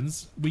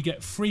predictions, we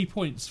get 3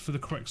 points for the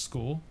correct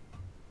score.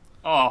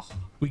 Oh.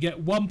 We get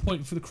 1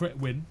 point for the correct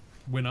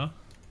winner,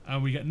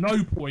 and we get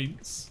no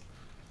points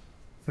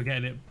for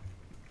getting it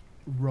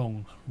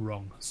wrong.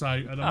 So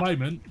at the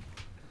moment,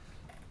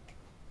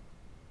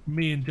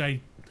 me and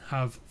Jay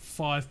have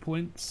 5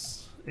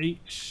 points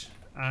each,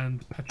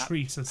 and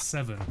Patrice has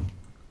 7.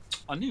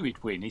 I knew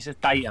he'd win. He's a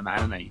data man,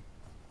 isn't he?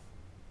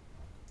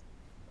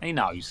 He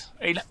knows.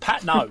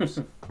 Pat knows.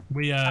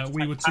 We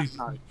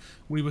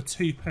were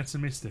too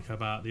pessimistic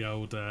about the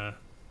old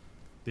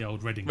The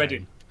old Reading Reading.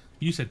 game.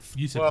 You said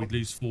Well, we'd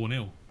lose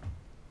 4-0.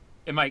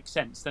 It makes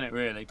sense, doesn't it,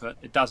 really? But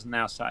it doesn't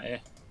now, sat here.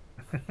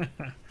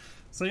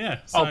 So, yeah.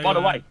 By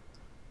the way,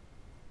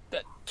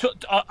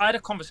 I had a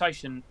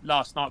conversation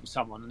last night with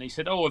someone, and he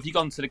said, "Oh, have you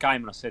gone to the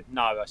game?" And I said,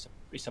 "No,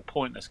 it's a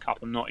pointless cup.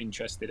 I'm not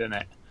interested in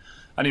it."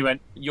 And he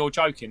went, "You're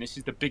joking. This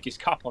is the biggest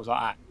cup." I was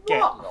like, "Get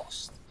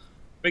lost.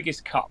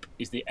 Biggest cup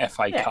is the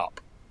FA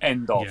Cup.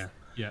 End of."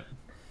 Yeah.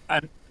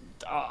 And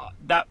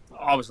that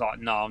I was like,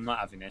 "No, I'm not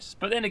having this."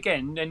 But then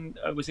again,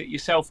 was it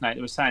yourself, Nate,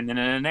 that was saying then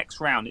in the next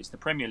round it's the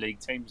Premier League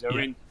teams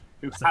who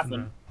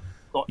haven't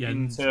got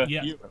into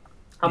Europe.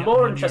 I'm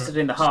more interested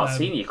in the Heart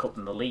Senior Cup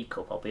than the League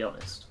Cup, I'll be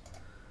honest.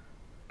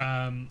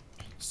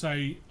 So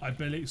I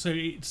believe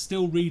it's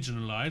still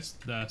regionalised,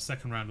 the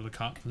second round of the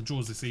cup. The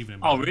draws this evening.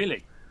 Oh,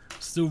 really?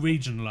 Still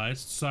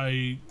regionalised.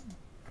 So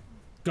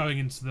going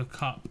into the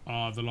cup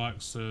are the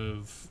likes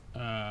of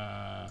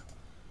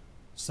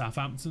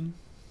Southampton,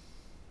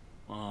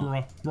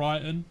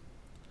 Brighton,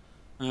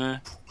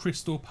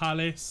 Crystal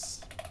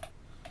Palace,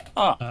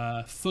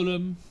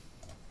 Fulham,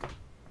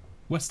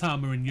 West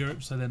Ham are in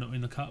Europe, so they're not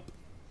in the cup.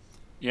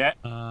 Yeah.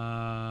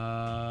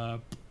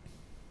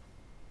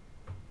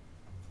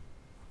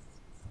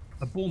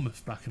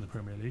 Bournemouth back in the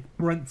Premier League.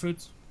 Brentford.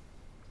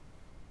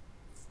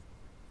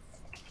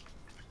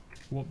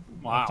 Wow.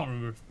 I can't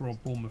remember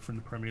if Bournemouth are in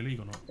the Premier League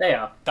or not. They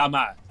are. Don't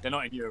matter. They're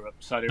not in Europe,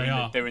 so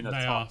they're in the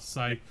top.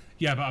 So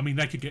yeah, but I mean,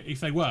 they could get, if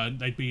they weren't,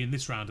 they'd be in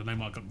this round, and they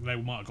might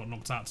have got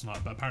knocked out tonight.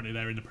 But apparently,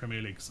 they're in the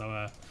Premier League. So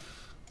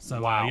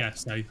yeah,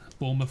 so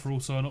Bournemouth are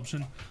also an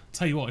option.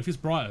 Tell you what, if it's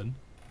Brighton,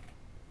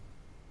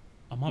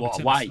 I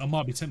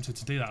might be tempted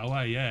to do that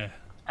away. Yeah,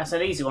 that's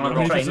an easy one. I'm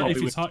not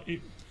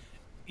train.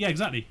 Yeah,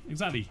 exactly.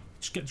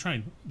 Just get the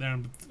train there.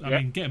 I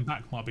mean, getting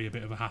back might be a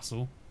bit of a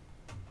hassle,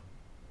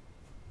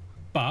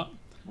 but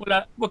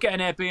we'll get an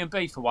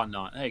Airbnb for one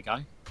night. There you go.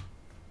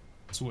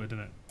 Sorted,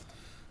 isn't it?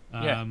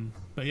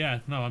 But yeah,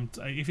 no.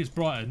 If it's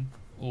Brighton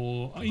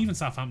or even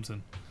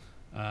Southampton,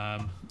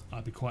 I'd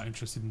be quite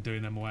interested in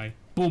doing them away.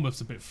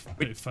 Bournemouth's a bit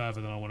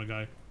further than I want to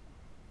go.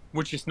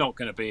 Which it's not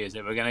going to be, is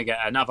it? We're going to get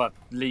another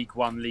League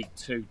One, League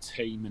Two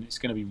team, and it's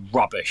going to be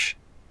rubbish.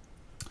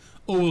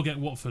 Or we'll get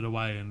Watford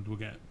away and we'll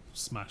get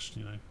smashed,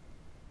 you know.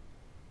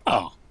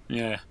 Oh,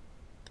 yeah.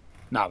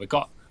 No,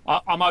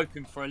 I'm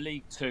hoping for a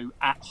League Two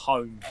at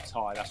home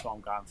tie. That's what I'm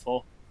going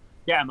for.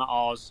 Get them at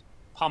ours,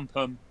 pump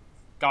them,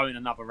 go in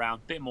another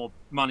round. Bit more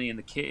money in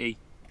the kitty.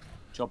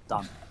 Job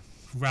done.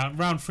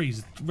 Round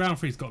three's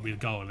got to be a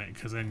goal in it,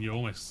 because then you're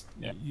almost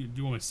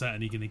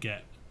certainly going to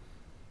get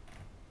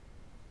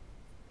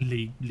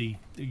league.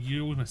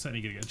 You're almost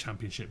certainly going to get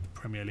Championship,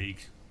 Premier League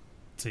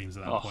teams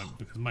at that point,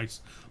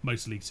 because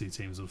most League Two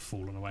teams have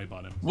fallen away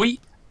by them.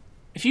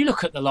 If you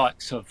look at the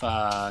likes of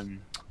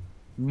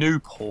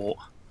Newport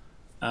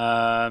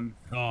and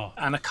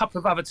a couple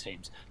of other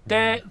teams,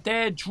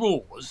 their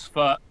draws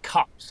for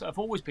cups have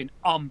always been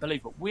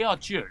unbelievable. We are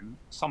due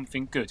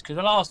something good, because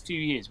the last few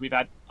years we've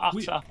had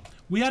utter.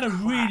 We had a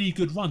really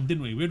good run,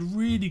 didn't we? We had a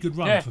really good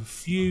run for a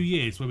few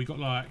years where we got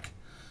like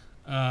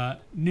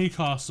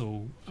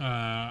Newcastle,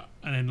 and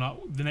then like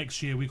the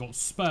next year we got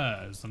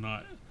Spurs, and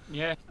like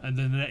and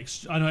then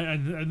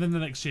the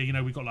next year, you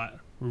know, we got like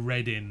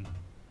Reading.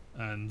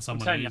 And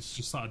someone who's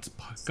just started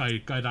to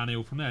go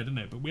downhill from there, didn't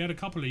it? But we had a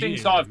couple of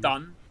years.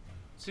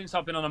 Since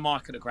I've been on a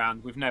mic at the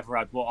ground, we've never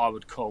had what I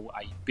would call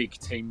a big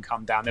team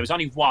come down. There was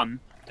only one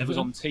that was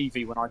on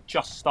TV when I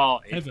just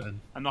started. Everton.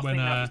 And I think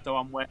that was the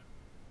one where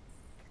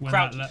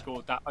Crouch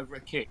scored that over a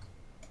kick.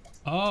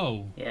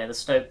 Oh. Yeah, the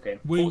Stoke game.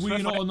 Were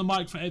you not on the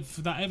mic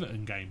for that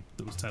Everton game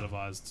that was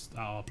televised at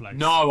our place?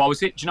 No, I was.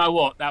 Do you know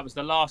what? That was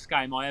the last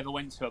game I ever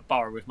went to at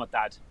Borough with my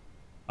dad.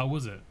 Oh,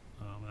 was it?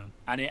 Oh, man.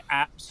 And it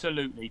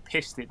absolutely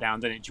pissed it down,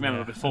 didn't it? Do you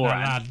remember before?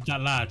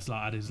 That lad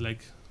like, had his leg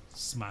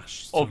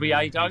smashed.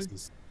 Oviedo,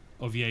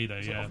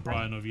 yeah.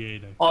 Brian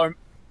Oviedo.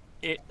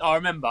 I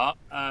remember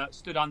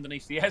stood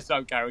underneath the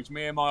Esso garage.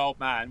 Me and my old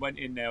man went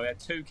in there. We had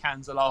 2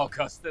 cans of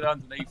lager, stood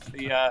underneath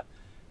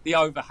the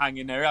overhang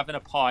in there, having a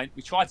pint.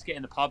 We tried to get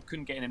in the pub,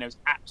 couldn't get in there. It was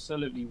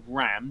absolutely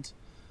rammed.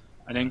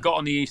 And then got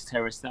on the East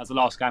Terrace. That was the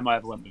last game I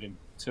ever went with him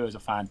to as a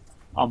fan.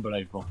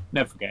 Unbelievable.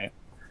 Never forget it.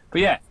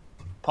 But yeah.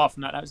 Apart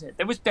from that was it.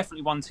 There was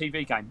definitely one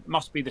TV game. It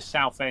must be the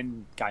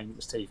Southend game that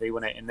was TV,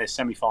 wasn't it, in the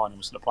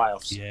semi-finals of the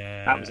playoffs?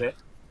 Yeah. That was it.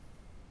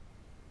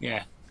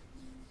 Yeah.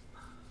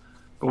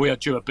 But we are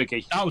due a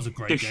biggie. That was a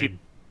great game.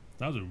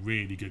 That was a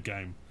really good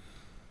game.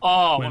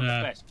 Oh, one of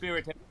the best.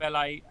 Spirit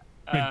Dembele.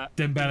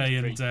 Dembele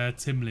and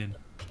Timlin.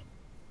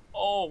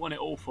 Oh, wasn't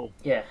it awful?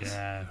 Yeah.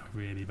 Yeah,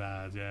 really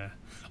bad, yeah.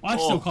 I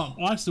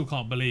still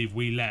can't believe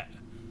we let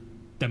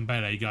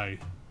Dembele go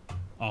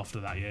after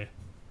that year.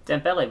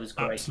 Dembele was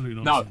great.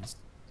 Absolute nonsense. No.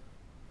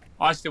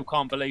 I still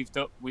can't believe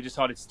that we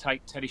decided to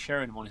take Teddy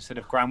Sheringham on instead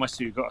of Graham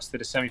Westy, who got us to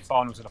the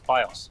semi-finals of the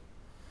playoffs.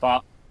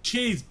 But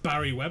cheers,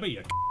 Barry Webber,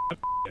 you.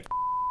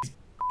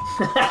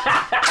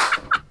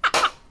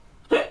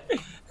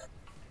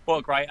 What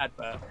a great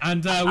advert!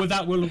 And with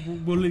that,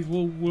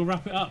 we'll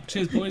wrap it up.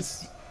 Cheers,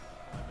 boys.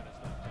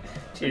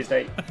 Cheers,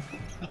 Dave.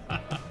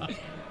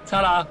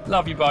 Ta-da!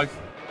 Love you both.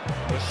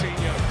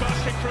 Moutinho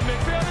bursting from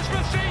midfield. It's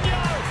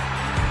Moutinho!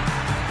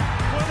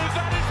 Well, if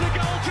that is the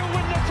goal to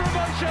win the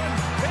promotion,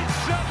 it's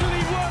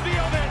certainly worthy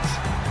of it.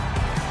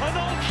 An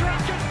Old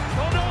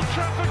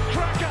Trafford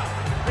cracker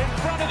in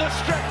front of the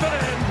Stockport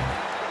end.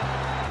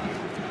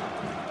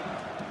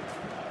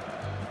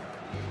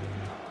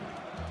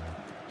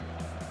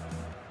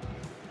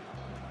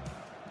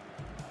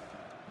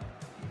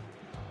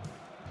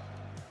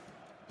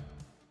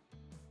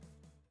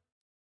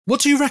 What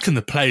do you reckon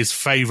the player's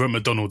favourite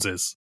McDonald's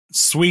is?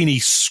 Sweeney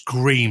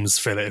screams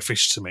fillet of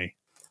fish to me.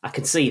 I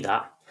can see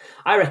that.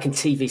 I reckon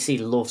TVC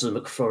loves a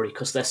McFlurry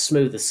because they're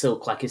smooth as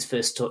silk like his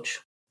first touch.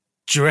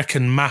 Do you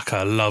reckon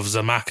Macca loves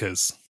a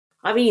Macca's?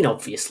 I mean,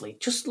 obviously.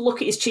 Just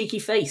look at his cheeky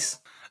face.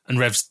 And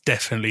Revs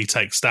definitely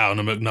takes down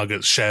a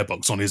McNuggets share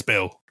box on his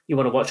bill. You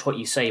want to watch what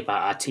you say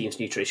about our team's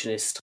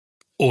nutritionist.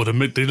 Order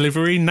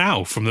McDelivery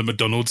now from the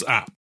McDonald's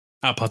app.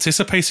 At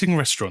participating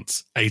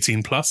restaurants,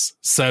 18 plus,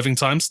 serving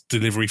times,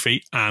 delivery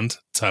fee and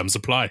terms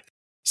apply.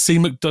 See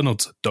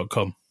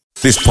mcdonalds.com.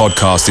 This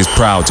podcast is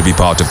proud to be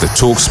part of the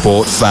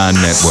TalkSport Fan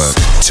Network.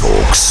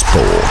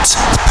 TalkSport.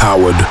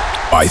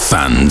 Powered by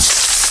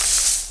fans.